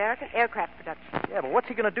Ministry and American Aircraft Production. Yeah, but what's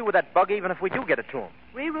he going to do with that bug even if we do get it to him?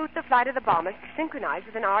 Reroute the flight of the bombers to synchronize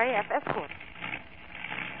with an RAF escort.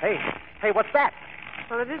 Hey, what's that?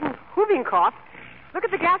 Well, it isn't whooping cough. Look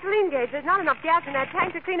at the gasoline gauge. There's not enough gas in that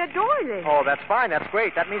tank to clean a doily. Oh, that's fine. That's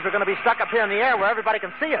great. That means we're going to be stuck up here in the air where everybody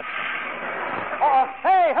can see us. Oh,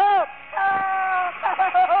 hey, help!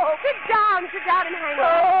 Sit down and hang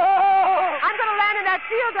on. I'm going to land in that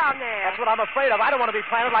field down there. That's what I'm afraid of. I don't want to be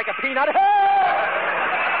planted like a peanut.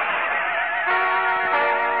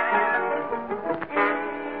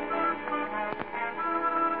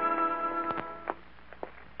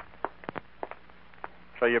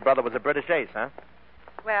 So your brother was a British ace, huh?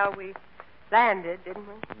 Well, we landed, didn't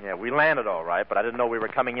we? Yeah, we landed all right, but I didn't know we were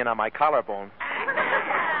coming in on my collarbone.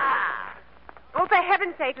 Oh, for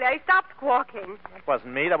heaven's sake, Larry, stop squawking. That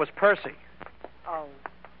wasn't me. That was Percy. Oh.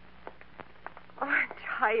 Oh, I'm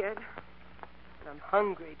tired. And I'm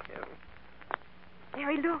hungry, too.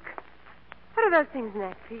 Larry, look. What are those things in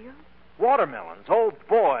that field? Watermelons. Oh,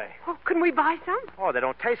 boy. Oh, can we buy some? Oh, they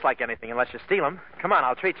don't taste like anything unless you steal them. Come on,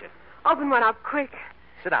 I'll treat you. Open one up quick.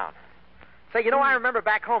 Sit down. Say, you know, I remember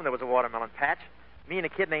back home there was a watermelon patch. Me and a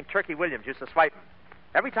kid named Turkey Williams used to swipe them.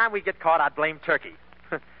 Every time we'd get caught, I'd blame Turkey.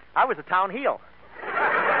 I was the town heel.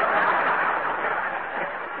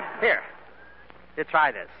 Here,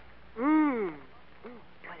 try this. Oh,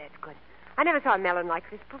 that's good. I never saw a melon like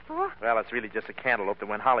this before. Well, it's really just a cantaloupe that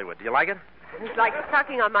went Hollywood. Do you like it? It's like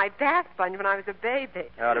sucking on my bath sponge when I was a baby.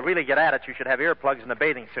 To really get at it, you should have earplugs and a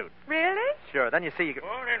bathing suit. Really? Sure. Then you see you...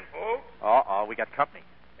 Morning, folks. Uh-oh, we got company.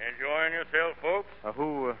 Enjoying yourself, folks?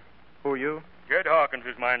 Who are you? Jed Hawkins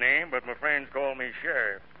is my name, but my friends call me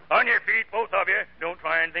Sheriff. On your feet, both of you. Don't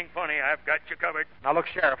try anything funny. I've got you covered. Now, look,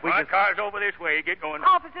 Sheriff, My car's over this way. Get going.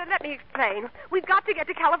 Officer, let me explain. We've got to get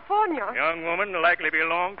to California. Young woman, it'll likely be a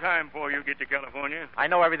long time before you get to California. I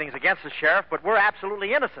know everything's against us, Sheriff, but we're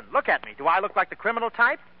absolutely innocent. Look at me. Do I look like the criminal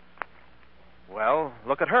type? Well,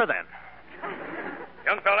 look at her, then.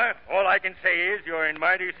 Young fella, all I can say is you're in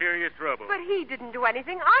mighty serious trouble. But he didn't do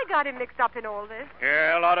anything. I got him mixed up in all this.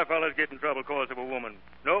 Yeah, a lot of fellas get in trouble because of a woman.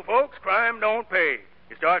 No, folks, crime don't pay.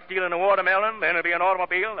 You start stealing a watermelon, then it'll be an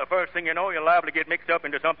automobile. The first thing you know, you're liable to get mixed up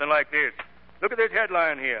into something like this. Look at this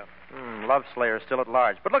headline here. Love Slayer still at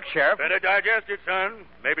large. But look, Sheriff. Better digest it, son.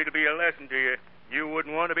 Maybe it'll be a lesson to you. You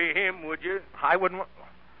wouldn't want to be him, would you? I wouldn't.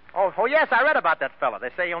 Oh, yes, I read about that fella. They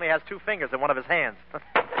say he only has 2 fingers in one of his hands.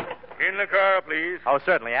 In the car, please. Oh,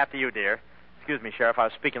 certainly. After you, dear. Excuse me, Sheriff. I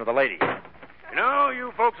was speaking to the lady. You know,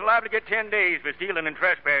 you folks are liable to get 10 days for stealing and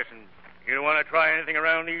trespassing. You don't want to try anything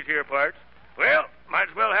around these here parts. Well, might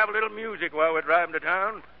as well have a little music while we're driving to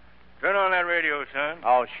town. Turn on that radio, son.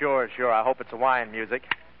 Oh, sure. I hope it's Hawaiian music.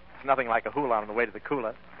 It's nothing like a hula on the way to the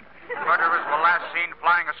cooler. Murderers were last seen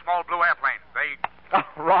flying a small blue airplane. They... Oh,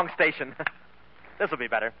 wrong station. This'll be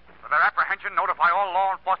better. For their apprehension, notify all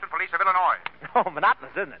law enforcement police of Illinois. Oh,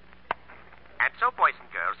 monotonous, isn't it? And so, boys and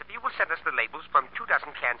girls, if you will send us the labels from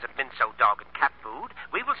 24 cans of Minso dog and cat food,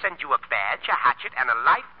 we will send you a badge, a hatchet, and a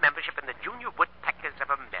life membership in the Junior Woodpeckers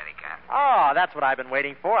of America. Oh, that's what I've been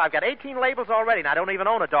waiting for. I've got 18 labels already, and I don't even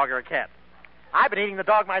own a dog or a cat. I've been eating the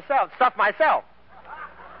dog myself, stuff myself.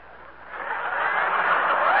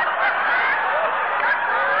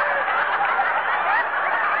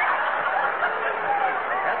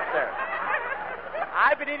 Yes, sir.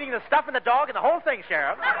 I've been eating the stuff and the dog and the whole thing,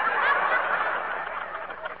 Sheriff.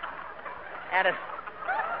 And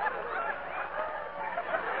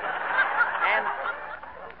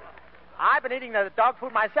I've been eating the dog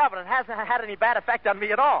food myself, and it hasn't had any bad effect on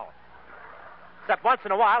me at all. Except once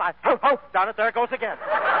in a while, down it, there it goes again. Get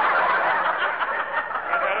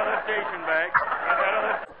that other station back.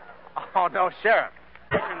 Oh, no, Sheriff.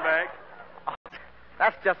 Station back. Oh,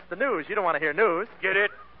 that's just the news. You don't want to hear news. Get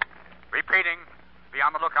it? Repeating. Be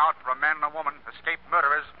on the lookout for a man and a woman, escaped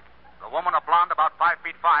murderers. The woman, a blonde, about 5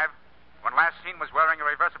 feet 5. When last seen, was wearing a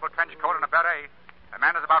reversible trench coat and a beret. The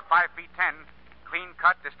man is about 5 feet 10. Clean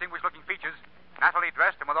cut, distinguished-looking features. Nattily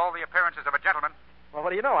dressed and with all the appearances of a gentleman. Well,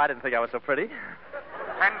 what do you know? I didn't think I was so pretty. $10,000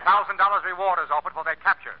 reward is offered for their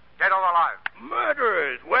capture, dead or alive.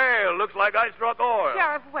 Murderers? Well, looks like I struck oil.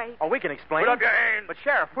 Sheriff, wait. Oh, we can explain. Put up your hands. But,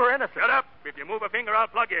 Sheriff, we're innocent. Shut up. If you move a finger,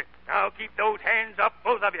 I'll plug you. Now keep those hands up,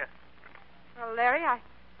 both of you. Well, Larry, I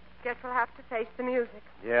guess we'll have to face the music.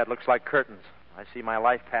 Yeah, it looks like curtains. I see my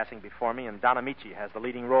life passing before me, and Don Amici has the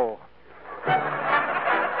leading role. We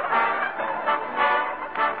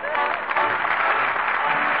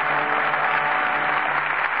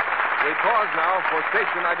pause now for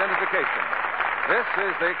station identification. This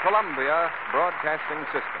is the Columbia Broadcasting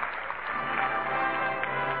System.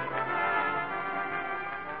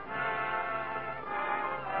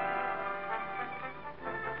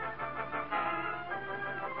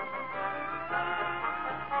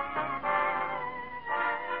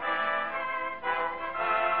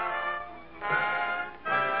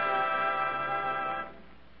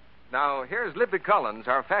 Now, here's Libby Collins,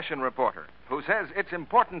 our fashion reporter, who says it's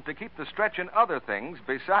important to keep the stretch in other things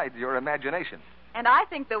besides your imagination. And I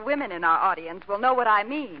think the women in our audience will know what I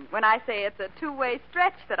mean when I say it's a two-way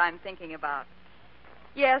stretch that I'm thinking about.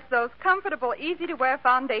 Yes, those comfortable, easy-to-wear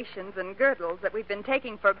foundations and girdles that we've been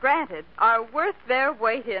taking for granted are worth their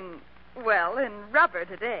weight in rubber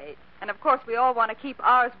today. And, of course, we all want to keep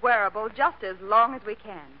ours wearable just as long as we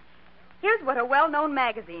can. Here's what a well-known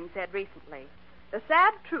magazine said recently. The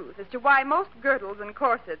sad truth as to why most girdles and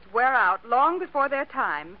corsets wear out long before their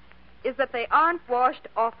time is that they aren't washed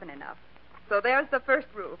often enough. So there's the first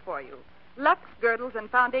rule for you. Lux girdles and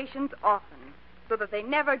foundations often, so that they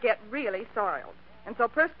never get really soiled, and so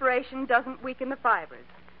perspiration doesn't weaken the fibers.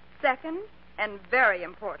 Second, and very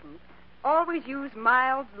important, always use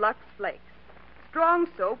mild Lux flakes. Strong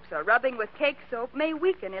soaps or rubbing with cake soap may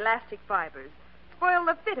weaken elastic fibers, spoil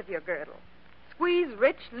the fit of your girdle. Squeeze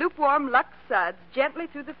rich, lukewarm Lux suds gently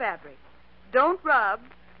through the fabric. Don't rub,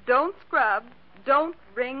 don't scrub, don't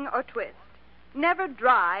wring or twist. Never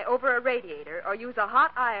dry over a radiator or use a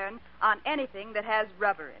hot iron on anything that has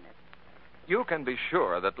rubber in it. You can be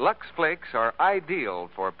sure that Lux Flakes are ideal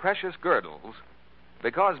for precious girdles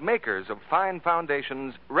because makers of fine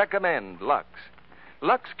foundations recommend Lux.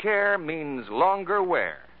 Lux Care means longer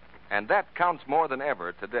wear, and that counts more than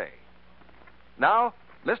ever today. Now,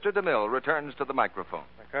 Mr. DeMille returns to the microphone.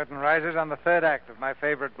 The curtain rises on the third act of My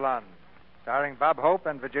Favorite Blonde, starring Bob Hope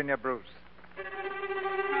and Virginia Bruce.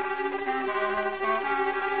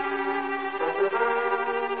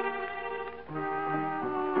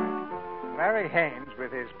 Larry Haynes,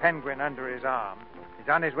 with his penguin under his arm, is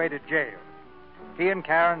on his way to jail. He and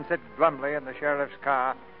Karen sit glumly in the sheriff's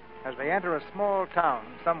car as they enter a small town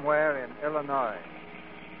somewhere in Illinois.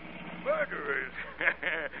 Murderers?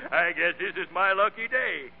 I guess this is my lucky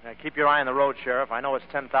day. Now, keep your eye on the road, Sheriff. I know it's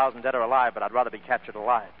 10,000 dead or alive, but I'd rather be captured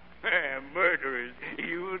alive. Murderers.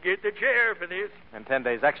 You'll get the chair for this. And 10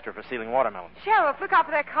 days extra for stealing watermelons. Sheriff, look out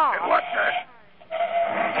for that car. What the?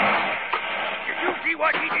 Did you see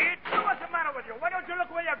what he did? What's the matter with you? Why don't you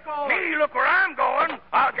look where you're going? Me look where I'm going.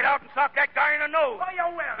 I'll get out and sock that guy in the nose. Oh, you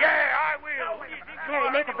will? Yeah, I will.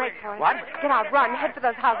 Harry, make a break for it. What? Get out, run. Head for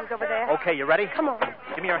those houses over there. Okay, you ready? Come on.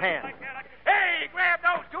 Give me your hand. Hey, grab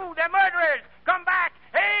those two. They're murderers. Come back.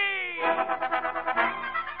 Hey!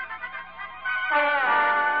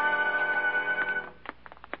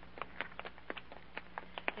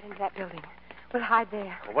 Get into that building. We'll hide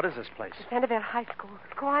there. Well, what is this place? The Centerville High School.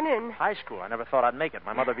 Go on in. High school. I never thought I'd make it.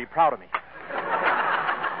 My mother would be proud of me.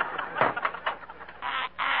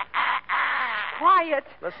 Quiet.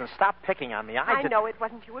 Listen, stop picking on me. I know it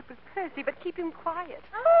wasn't you. It was Percy, but keep him quiet.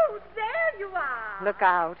 Oh, there you are. Look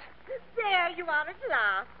out. There you are at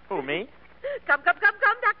last. Who, me? Come, Dr.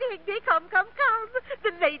 Higby. Come.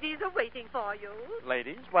 The ladies are waiting for you.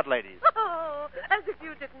 Ladies? What ladies? Oh, as if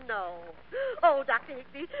you didn't know. Oh, Dr.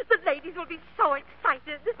 Higby, the ladies will be so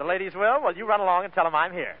excited. The ladies will? Well, you run along and tell them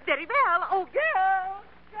I'm here. Very well. Oh, girl.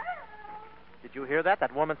 Did you hear that?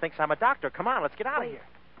 That woman thinks I'm a doctor. Come on, let's get out of here.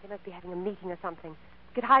 They must be having a meeting or something.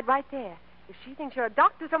 You could hide right there. If she thinks you're a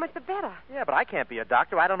doctor, so much the better. Yeah, but I can't be a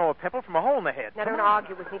doctor. I don't know a pimple from a hole in the head. Now, don't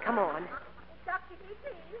argue with me. Come on. Dr.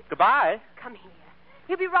 Higby. Goodbye. Come here.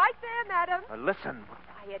 He'll be right there, madam. Listen.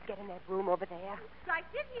 Quiet. Get in that room over there. Right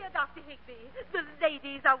in here, Dr. Higby. The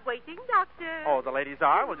ladies are waiting, Doctor. Oh, the ladies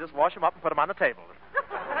are? We'll just wash them up and put them on the table.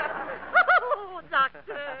 Oh, Doctor.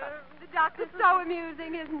 The doctor's so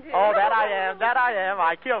amusing, isn't he? Oh, that I am.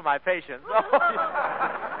 I kill my patients.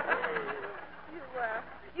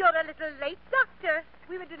 You're a little late, Doctor.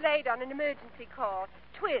 We were delayed on an emergency call.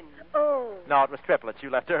 Twins. Oh. No, it was triplets. You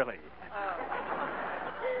left early.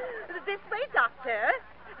 This way, Doctor.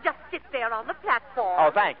 Just sit there on the platform. Oh,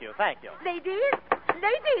 thank you. Ladies,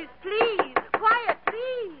 please. Quiet,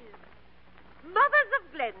 please. Mothers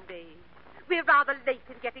of Glenby, we're rather late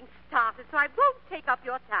in getting started, so I won't take up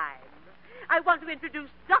your time. I want to introduce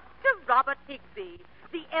Dr. Robert Higby,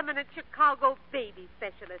 the eminent Chicago baby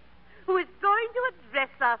specialist, who is going to address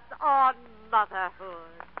us on motherhood.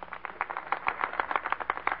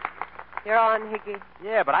 You're on, Higgy.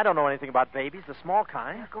 Yeah, but I don't know anything about babies, the small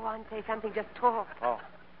kind. Go on, say something. Just talk. Oh.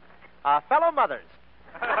 Fellow mothers.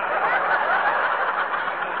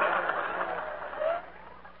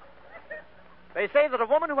 They say that a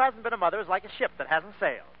woman who hasn't been a mother is like a ship that hasn't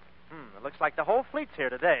sailed. It looks like the whole fleet's here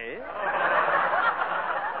today.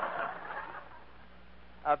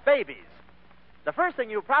 Babies. The first thing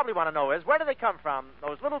you probably want to know is, where do they come from,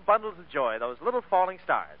 those little bundles of joy, those little falling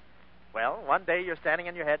stars? Well, one day you're standing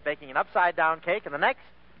on your head baking an upside-down cake, and the next,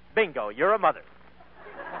 bingo, you're a mother.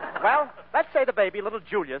 Well, let's say the baby, little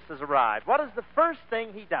Julius, has arrived. What is the first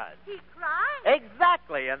thing he does? He cries?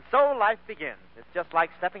 Exactly, and so life begins. It's just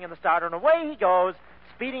like stepping in the starter, and away he goes,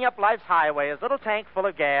 speeding up life's highway, his little tank full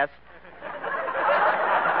of gas.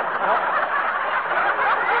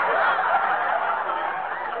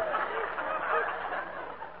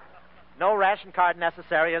 No ration card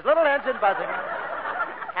necessary, his little engine buzzing,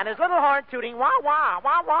 and his little horn tooting, wah, wah,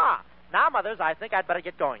 wah, wah. Now, mothers, I think I'd better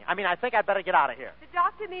get going. I think I'd better get out of here. The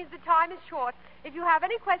doctor means the time is short. If you have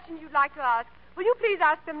any questions you'd like to ask, will you please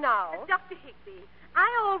ask them now? Dr. Higby, I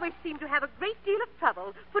always seem to have a great deal of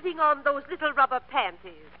trouble putting on those little rubber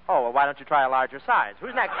panties. Oh, well, why don't you try a larger size?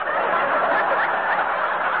 Who's next?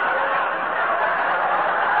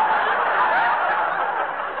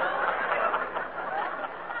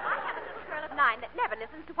 That never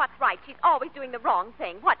listens to what's right. She's always doing the wrong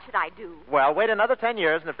thing. What should I do? Well, wait another 10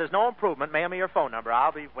 years, and if there's no improvement, mail me your phone number.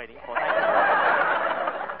 I'll be waiting for you.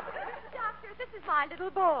 Doctor, this is my little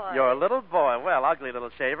boy. Your little boy. Well, ugly little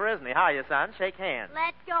shaver, isn't he? How are you, son? Shake hands.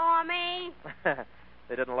 Let go of me.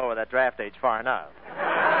 They didn't lower that draft age far enough.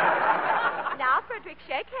 Now, Frederick,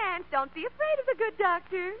 shake hands. Don't be afraid of the good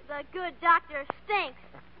doctor. The good doctor stinks.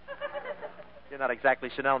 You're not exactly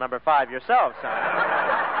Chanel number 5 yourself, son.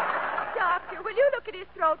 Doctor, will you look at his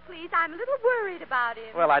throat, please? I'm a little worried about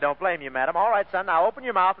him. Well, I don't blame you, madam. All right, son, now open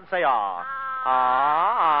your mouth and say, ah.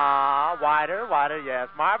 Ah. Wider, yes.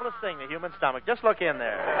 Marvelous thing, the human stomach. Just look in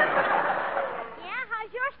there. Yeah,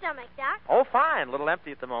 how's your stomach, Doc? Oh, fine. A little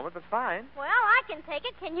empty at the moment, but fine. Well, I can take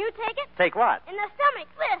it. Can you take it? Take what? In the stomach,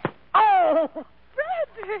 this. Oh!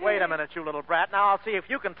 Frederick! Wait a minute, you little brat. Now I'll see if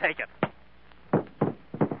you can take it.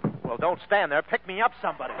 Well, don't stand there. Pick me up,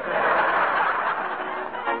 somebody.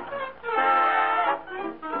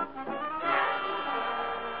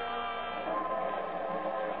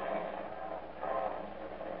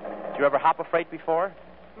 you ever hop a freight before?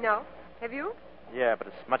 No. Have you? Yeah, but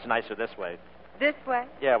it's much nicer this way. This way?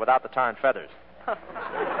 Yeah, without the tar and feathers.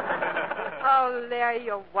 Oh, Larry,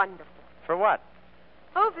 you're wonderful. For what?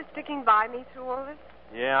 Oh, for sticking by me through all this.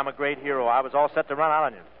 Yeah, I'm a great hero. I was all set to run out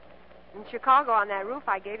on you. In Chicago, on that roof,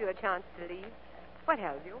 I gave you a chance to leave. What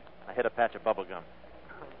held you? I hit a patch of bubble gum.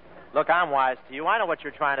 Look, I'm wise to you. I know what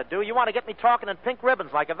you're trying to do. You want to get me talking in pink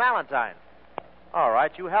ribbons like a Valentine. All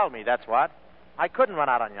right, you held me, that's what. I couldn't run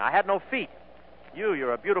out on you. I had no feet.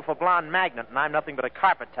 You're a beautiful blonde magnet, and I'm nothing but a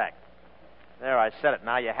carpet tack. There, I said it.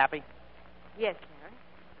 Now you happy? Yes, Larry.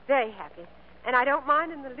 Very happy. And I don't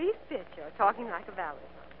mind in the least bit you're talking like a Valentine.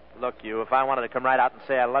 Look, you, if I wanted to come right out and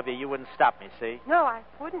say I love you, you wouldn't stop me, see? No, I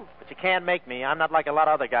wouldn't. But you can't make me. I'm not like a lot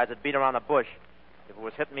of other guys that beat around the bush. If it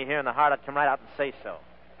was hitting me here in the heart, I'd come right out and say so.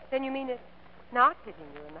 Then you mean it's not hitting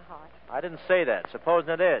you in the heart? I didn't say that.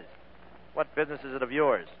 Supposing it is. What business is it of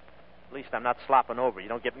yours? At least I'm not slopping over. You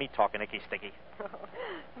don't get me talking icky-sticky.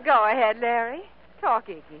 Go ahead, Larry. Talk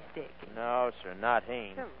icky-sticky. No, sir, not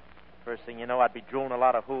Haynes. First thing you know, I'd be drooling a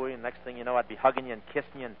lot of hooey, and next thing you know, I'd be hugging you and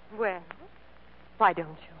kissing you and... Well, why don't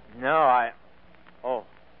you? No, Oh.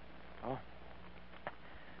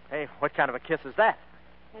 Hey, what kind of a kiss is that?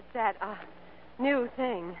 It's that, new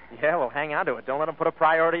thing. Yeah, well, hang on to it. Don't let them put a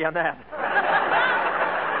priority on that.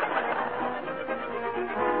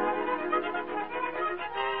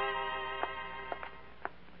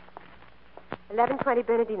 1120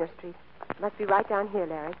 Bernardino Street. Must be right down here,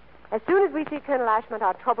 Larry. As soon as we see Colonel Ashmont,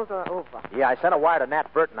 our troubles are over. Yeah, I sent a wire to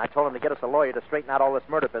Nat Burton. I told him to get us a lawyer to straighten out all this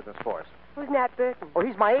murder business for us. Who's Nat Burton? Oh,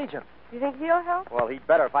 he's my agent. Do you think he'll help? Well, he'd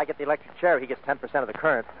better. If I get the electric chair, he gets 10% of the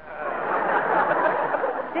current.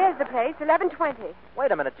 There's the place, 1120.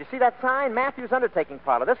 Wait a minute. Do you see that sign? Matthews Undertaking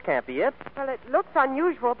Parlor. This can't be it. Well, it looks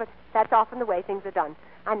unusual, but that's often the way things are done.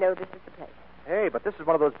 I know this is the place. Hey, but this is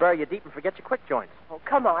one of those bury you deep and forget you quick joints. Oh,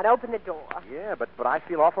 come on, open the door. Yeah, but I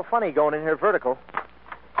feel awful funny going in here vertical.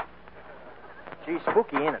 Gee,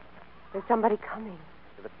 spooky, ain't it? There's somebody coming.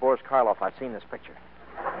 If it's Boris Karloff, I've seen this picture.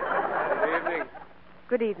 Good evening.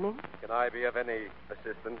 Good evening. Can I be of any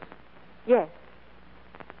assistance? Yes.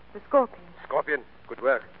 The Scorpion. Scorpion, good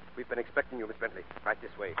work. We've been expecting you, Miss Bentley. Right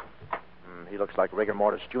this way. He looks like Rigor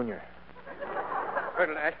Mortis, Jr.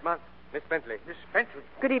 Colonel Ashmont, Miss Bentley. Miss Bentley.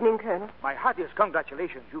 Good evening, Colonel. My heartiest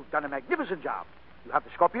congratulations. You've done a magnificent job. You have the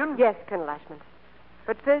Scorpion? Yes, Colonel Ashmont.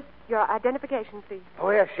 But first, your identification, please. Oh,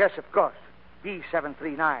 yes, of course.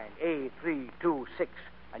 B739A326.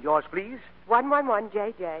 And yours, please?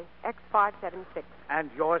 111JJ, X576.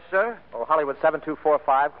 And yours, sir? Oh, Hollywood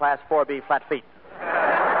 7245, Class 4B, flat feet.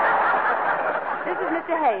 This is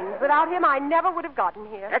Mr. Haynes. Without him, I never would have gotten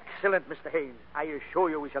here. Excellent, Mr. Haynes. I assure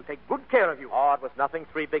you we shall take good care of you. Oh, it was nothing.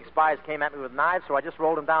 3 big spies came at me with knives, so I just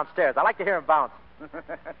rolled them downstairs. I like to hear them bounce.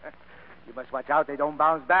 You must watch out they don't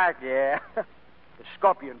bounce back. Yeah. The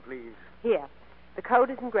Scorpion, please. Here. The code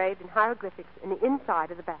is engraved in hieroglyphics in the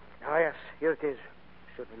inside of the back. Ah, yes. Here it is.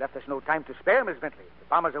 Certainly left us no time to spare, Miss Bentley. The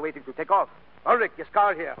bombers are waiting to take off. Ulrich, your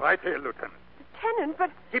scar here. Right here, Lieutenant. Lieutenant,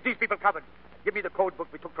 but... Keep these people covered. Give me the code book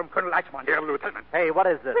we took from Colonel Ashmont. Here, Lieutenant. Hey, what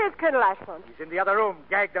is this? Where's Colonel Ashmont? He's in the other room,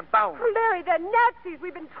 gagged and bound. Oh, Larry, they're Nazis.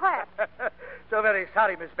 We've been trapped. So very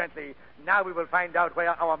sorry, Miss Bentley. Now we will find out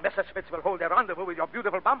where our Messerschmitts will hold their rendezvous with your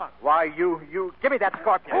beautiful bomber. Why, you... Give me that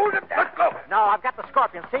Scorpion. Hold it. Let go. No, I've got the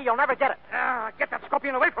Scorpion. See, you'll never get it. Get that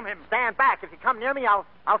Scorpion away from him. Stand back. If you come near me, I'll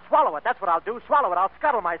swallow it. That's what I'll do. Swallow it. I'll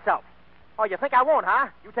scuttle myself. Oh, you think I won't, huh?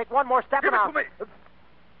 You take one more step Give and it I'll... to me.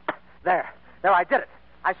 There, I did it.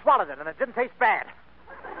 I swallowed it, and it didn't taste bad.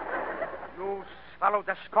 You swallowed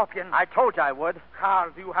the Scorpion. I told you I would.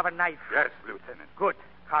 Carl, do you have a knife? Yes, Lieutenant. Good.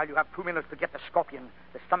 Carl, you have 2 minutes to get the Scorpion.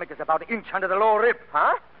 The stomach is about an inch under the lower rib.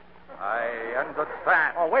 Huh? I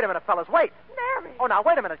understand. Oh, wait a minute, fellas. Wait. Larry. Oh, now,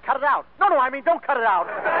 wait a minute. Cut it out. No, I mean, don't cut it out.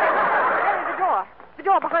 Larry, the door. The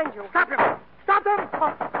door behind you. Stop him. Stop them.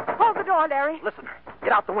 Hold the door, Larry. Listen,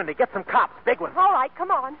 get out the window. Get some cops. Big ones. All right,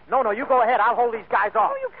 come on. No, you go ahead. I'll hold these guys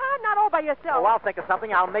off. Oh, you can't. Not all by yourself. Oh, I'll think of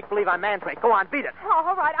something. I'll make believe I'm Mandrake. Go on, beat it. Oh,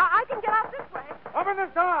 all right. I can get out this way. Open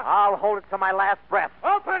this door. I'll hold it to my last breath.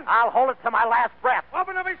 Open. I'll hold it to my last breath.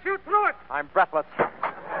 Open or we shoot through it. I'm breathless.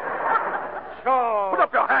 So. Put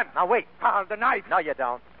up your hand. Now, wait. Carl, the knife. No, you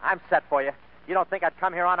don't. I'm set for you. You don't think I'd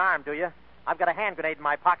come here unarmed, do you? I've got a hand grenade in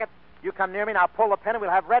my pocket. You come near me and I'll pull the pin and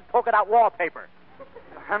we'll have red polka-dot wallpaper.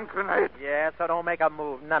 A hand grenade. Yeah, so don't make a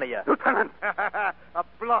move. None of you. Lieutenant. A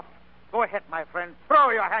bluff. Go ahead, my friend. Throw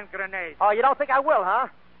your hand grenade. Oh, you don't think I will, huh?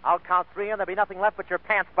 I'll count 3 and there'll be nothing left but your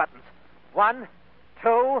pants buttons. 1,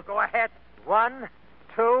 2. Go ahead. 1,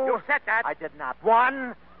 2. You said that. I did not.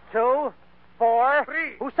 1, 2, 4.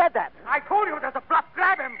 3. Who said that? I told you there's a bluff.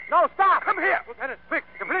 Grab him. No, stop. Come here. Lieutenant, quick.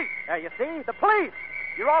 The police. There, you see? The police.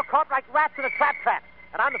 You're all caught like rats in a trap.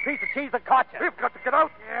 And I'm the piece of cheese that caught you. We've got to get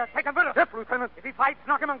out. Yeah, take him with us. Yes, Lieutenant. If he fights,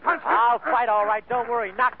 knock him unconscious. I'll fight all right. Don't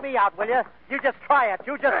worry. Knock me out, will you? You just try it.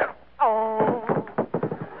 You just... Oh.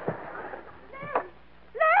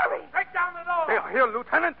 Larry! Break down the door. Here,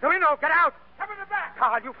 Lieutenant. Torino, get out. Come in the back.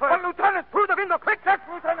 Carl, you first. Well, Lieutenant, through the window. Quick, yes,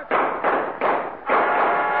 Lieutenant.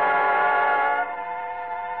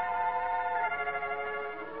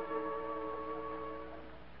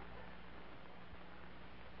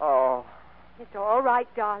 Oh. It's all right,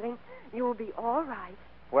 darling. You'll be all right.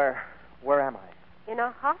 Where am I? In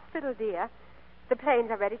a hospital, dear. The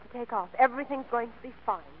planes are ready to take off. Everything's going to be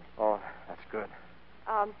fine. Oh, that's good.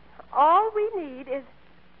 All we need is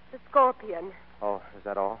the scorpion. Oh, is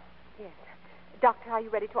that all? Yes. Doctor, are you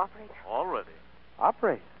ready to operate? All ready.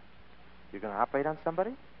 Operate? You're going to operate on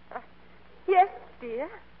somebody? Yes, dear.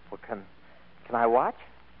 Well, can I watch?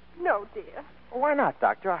 No, dear. Well, why not,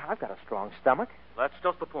 Doctor? I've got a strong stomach. That's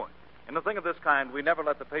just the point. In a thing of this kind, we never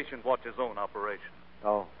let the patient watch his own operation.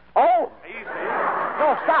 Oh. Oh! Easy.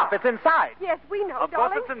 No, stop. It's inside. Yes, we know, Of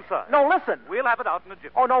darling. course it's inside. No, listen. We'll have it out in a jiffy.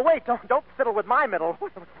 Oh, no, wait. Don't fiddle with my middle.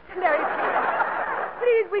 Larry,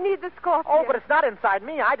 please, we need the scorpion. Oh, but it's not inside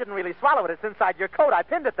me. I didn't really swallow it. It's inside your coat. I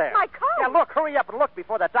pinned it there. My coat? Yeah, look. Hurry up and look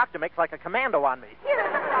before that doctor makes like a commando on me. Here,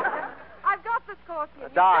 Doctor. I've got the scorpion.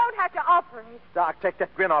 Doc. You don't have to operate. Doc, take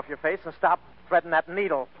that grin off your face and stop threading that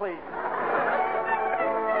needle, please.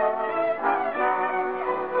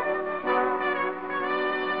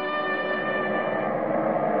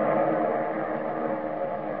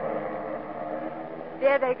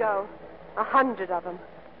 There they go. 100 of them.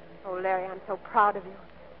 Oh, Larry, I'm so proud of you.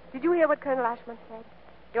 Did you hear what Colonel Ashman said?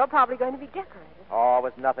 You're probably going to be decorated. Oh, it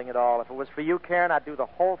was nothing at all. If it was for you, Karen, I'd do the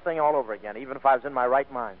whole thing all over again, even if I was in my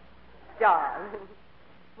right mind. Darling.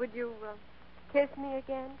 Would you kiss me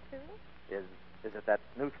again, too? Is it that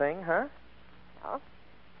new thing, huh? Oh,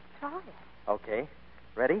 try it. Okay.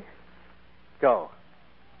 Ready? Go.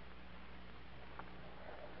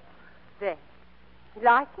 There. You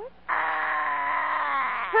like it?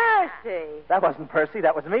 Percy! That wasn't Percy.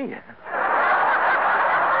 That was me.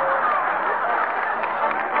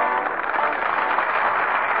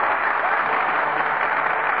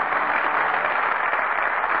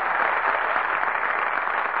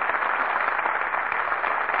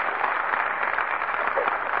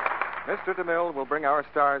 Mr. DeMille will bring our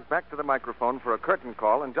stars back to the microphone for a curtain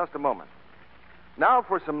call in just a moment. Now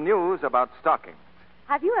for some news about stockings.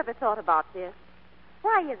 Have you ever thought about this?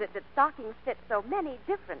 Why is it that stockings fit so many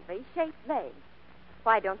differently shaped legs?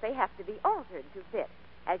 Why don't they have to be altered to fit,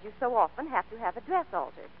 as you so often have to have a dress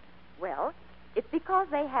altered? Well, it's because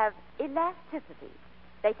they have elasticity.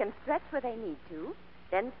 They can stretch where they need to,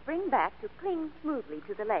 then spring back to cling smoothly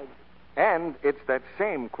to the legs. And it's that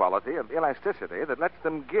same quality of elasticity that lets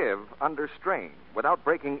them give under strain without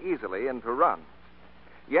breaking easily into runs.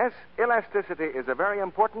 Yes, elasticity is a very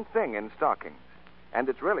important thing in stockings. And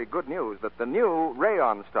it's really good news that the new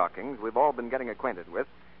rayon stockings we've all been getting acquainted with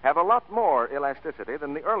have a lot more elasticity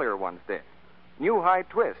than the earlier ones did. New high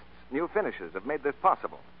twists, new finishes have made this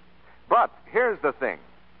possible. But here's the thing.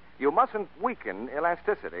 You mustn't weaken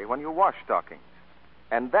elasticity when you wash stockings.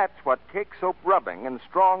 And that's what cake soap rubbing and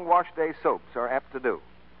strong wash day soaps are apt to do.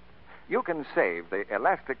 You can save the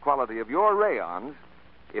elastic quality of your rayons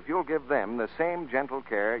if you'll give them the same gentle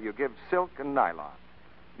care you give silk and nylon.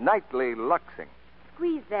 Nightly luxing.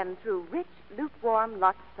 Squeeze them through rich, lukewarm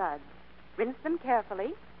Lux suds. Rinse them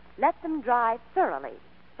carefully. Let them dry thoroughly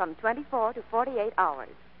from 24 to 48 hours.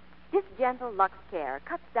 This gentle Lux care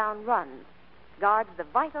cuts down runs, guards the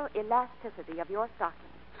vital elasticity of your stocking.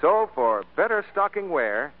 So, for better stocking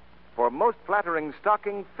wear, for most flattering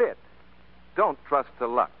stocking fit, don't trust to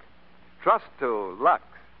luck. Trust to Lux.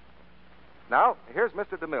 Now, here's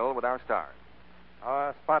Mr. DeMille with our stars.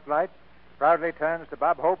 Our spotlight proudly turns to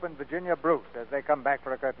Bob Hope and Virginia Bruce as they come back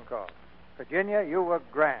for a curtain call. Virginia, you were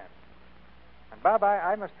grand. And, Bob,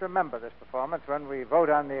 I must remember this performance when we vote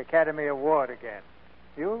on the Academy Award again.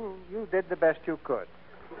 You did the best you could.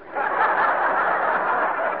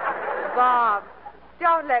 Bob,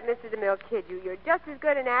 don't let Mr. DeMille kid you. You're just as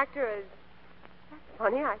good an actor as... That's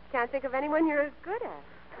funny. I can't think of anyone you're as good as.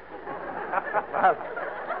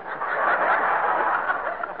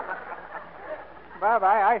 Bob,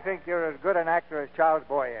 I think you're as good an actor as Charles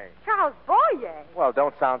Boyer. Charles Boyer? Well,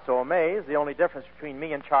 don't sound so amazed. The only difference between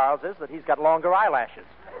me and Charles is that he's got longer eyelashes.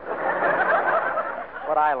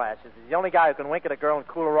 What eyelashes? He's the only guy who can wink at a girl and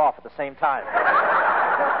cool her off at the same time.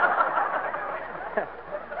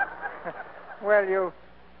 Well,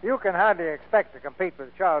 you can hardly expect to compete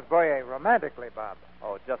with Charles Boyer romantically, Bob.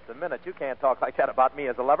 Oh, just a minute. You can't talk like that about me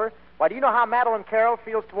as a lover. Why, do you know how Madeline Carroll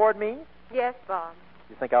feels toward me? Yes, Bob.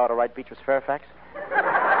 You think I ought to write Beatrice Fairfax?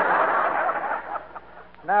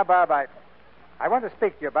 Now, Bob, I want to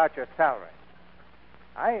speak to you about your salary.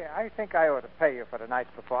 I think I ought to pay you for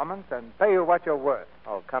tonight's performance and pay you what you're worth.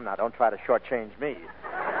 Oh, come now. Don't try to shortchange me.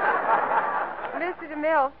 Mr.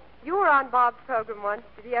 DeMille, you were on Bob's program once.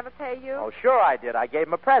 Did he ever pay you? Oh, sure I did. I gave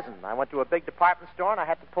him a present. I went to a big department store, and I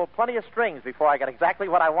had to pull plenty of strings before I got exactly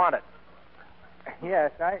what I wanted.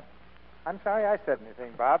 Yes, I'm sorry I said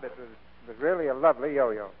anything, Bob. It was really a lovely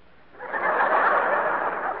yo-yo.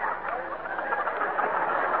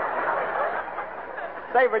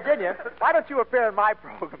 Say, Virginia, why don't you appear in my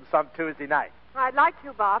program some Tuesday night? I'd like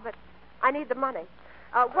to, Bob, but I need the money.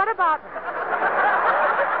 What about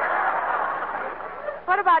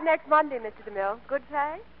next Monday, Mr. DeMille? Good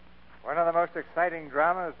pay? One of the most exciting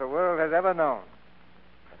dramas the world has ever known.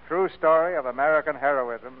 A true story of American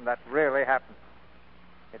heroism that really happened.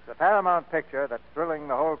 It's a Paramount picture that's thrilling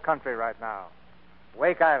the whole country right now.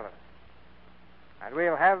 Wake Island. And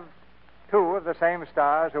we'll have two of the same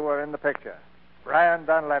stars who were in the picture. Brian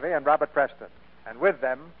Donlevy and Robert Preston. And with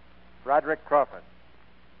them, Broderick Crawford.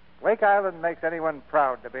 Wake Island makes anyone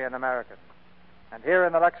proud to be an American. And here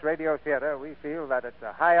in the Lux Radio Theater, we feel that it's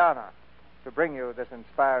a high honor to bring you this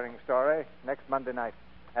inspiring story next Monday night.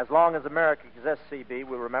 As long as America exists, C.B.,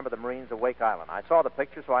 we'll remember the Marines of Wake Island. I saw the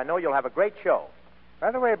picture, so I know you'll have a great show.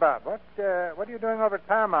 By the way, Bob, what are you doing over at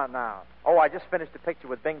Paramount now? Oh, I just finished a picture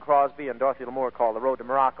with Bing Crosby and Dorothy Lamour called The Road to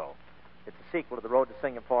Morocco. It's a sequel to The Road to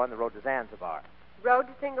Singapore and The Road to Zanzibar. Road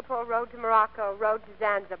to Singapore, Road to Morocco, Road to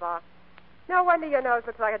Zanzibar. No wonder your nose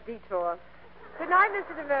looks like a detour. Good night,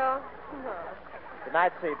 Mr. DeMille. Good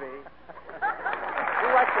night, C.B. You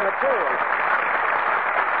like the material.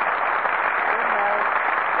 Good night.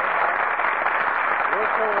 You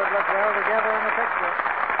two would look well together in the picture.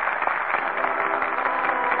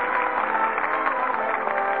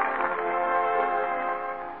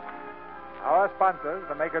 Our sponsors,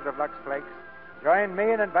 the makers of Lux Flakes, join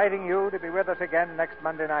me in inviting you to be with us again next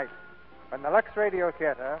Monday night when the Lux Radio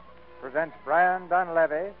Theater presents Brian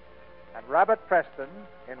Donlevy and Robert Preston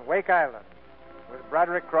in Wake Island with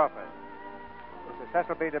Broderick Crawford. This is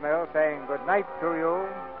Cecil B. DeMille saying good night to you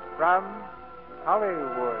from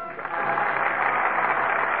Hollywood.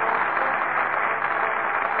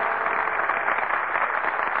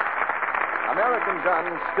 American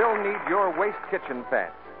guns still need your waste kitchen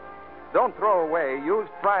fats. Don't throw away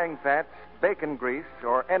used frying fats, bacon grease,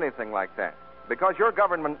 or anything like that, because your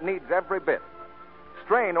government needs every bit.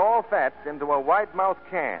 Strain all fats into a wide-mouth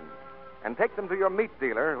can and take them to your meat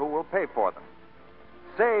dealer who will pay for them.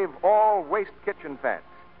 Save all waste kitchen fats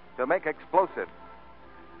to make explosives.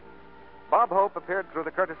 Bob Hope appeared through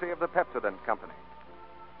the courtesy of the Pepsodent Company.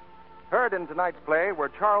 Heard in tonight's play were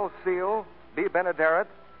Charles Seal, B. Benaderet,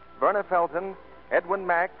 Verna Felton, Edwin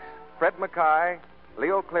Max, Fred Mackay,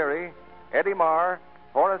 Leo Cleary, Eddie Marr,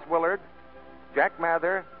 Horace Willard, Jack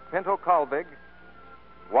Mather, Pinto Colvig,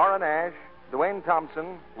 Warren Ash, Dwayne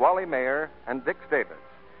Thompson, Wally Mayer, and Dick Davis.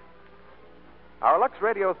 Our Lux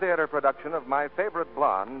Radio Theater production of My Favorite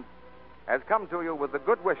Blonde has come to you with the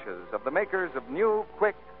good wishes of the makers of new,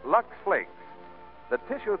 quick Lux Flakes, the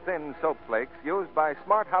tissue-thin soap flakes used by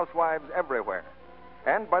smart housewives everywhere,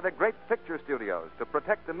 and by the great picture studios to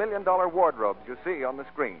protect the million-dollar wardrobes you see on the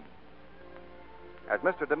screen. As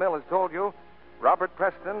Mr. DeMille has told you, Robert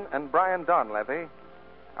Preston and Brian Donlevy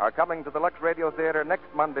are coming to the Lux Radio Theater next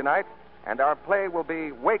Monday night, and our play will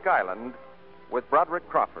be Wake Island with Broderick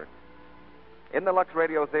Crawford. In the Lux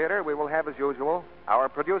Radio Theater, we will have, as usual, our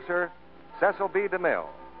producer, Cecil B. DeMille.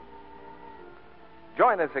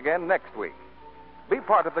 Join us again next week. Be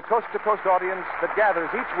part of the coast-to-coast audience that gathers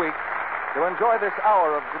each week to enjoy this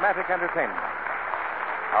hour of dramatic entertainment.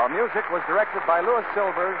 Our music was directed by Louis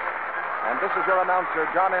Silvers, and this is your announcer,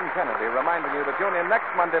 John N. Kennedy, reminding you to tune in next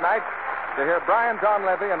Monday night to hear Brian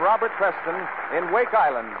Donlevy and Robert Preston in Wake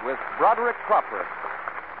Island with Broderick Crawford.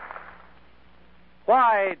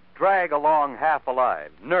 Why drag along half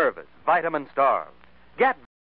alive, nervous, vitamin-starved? Get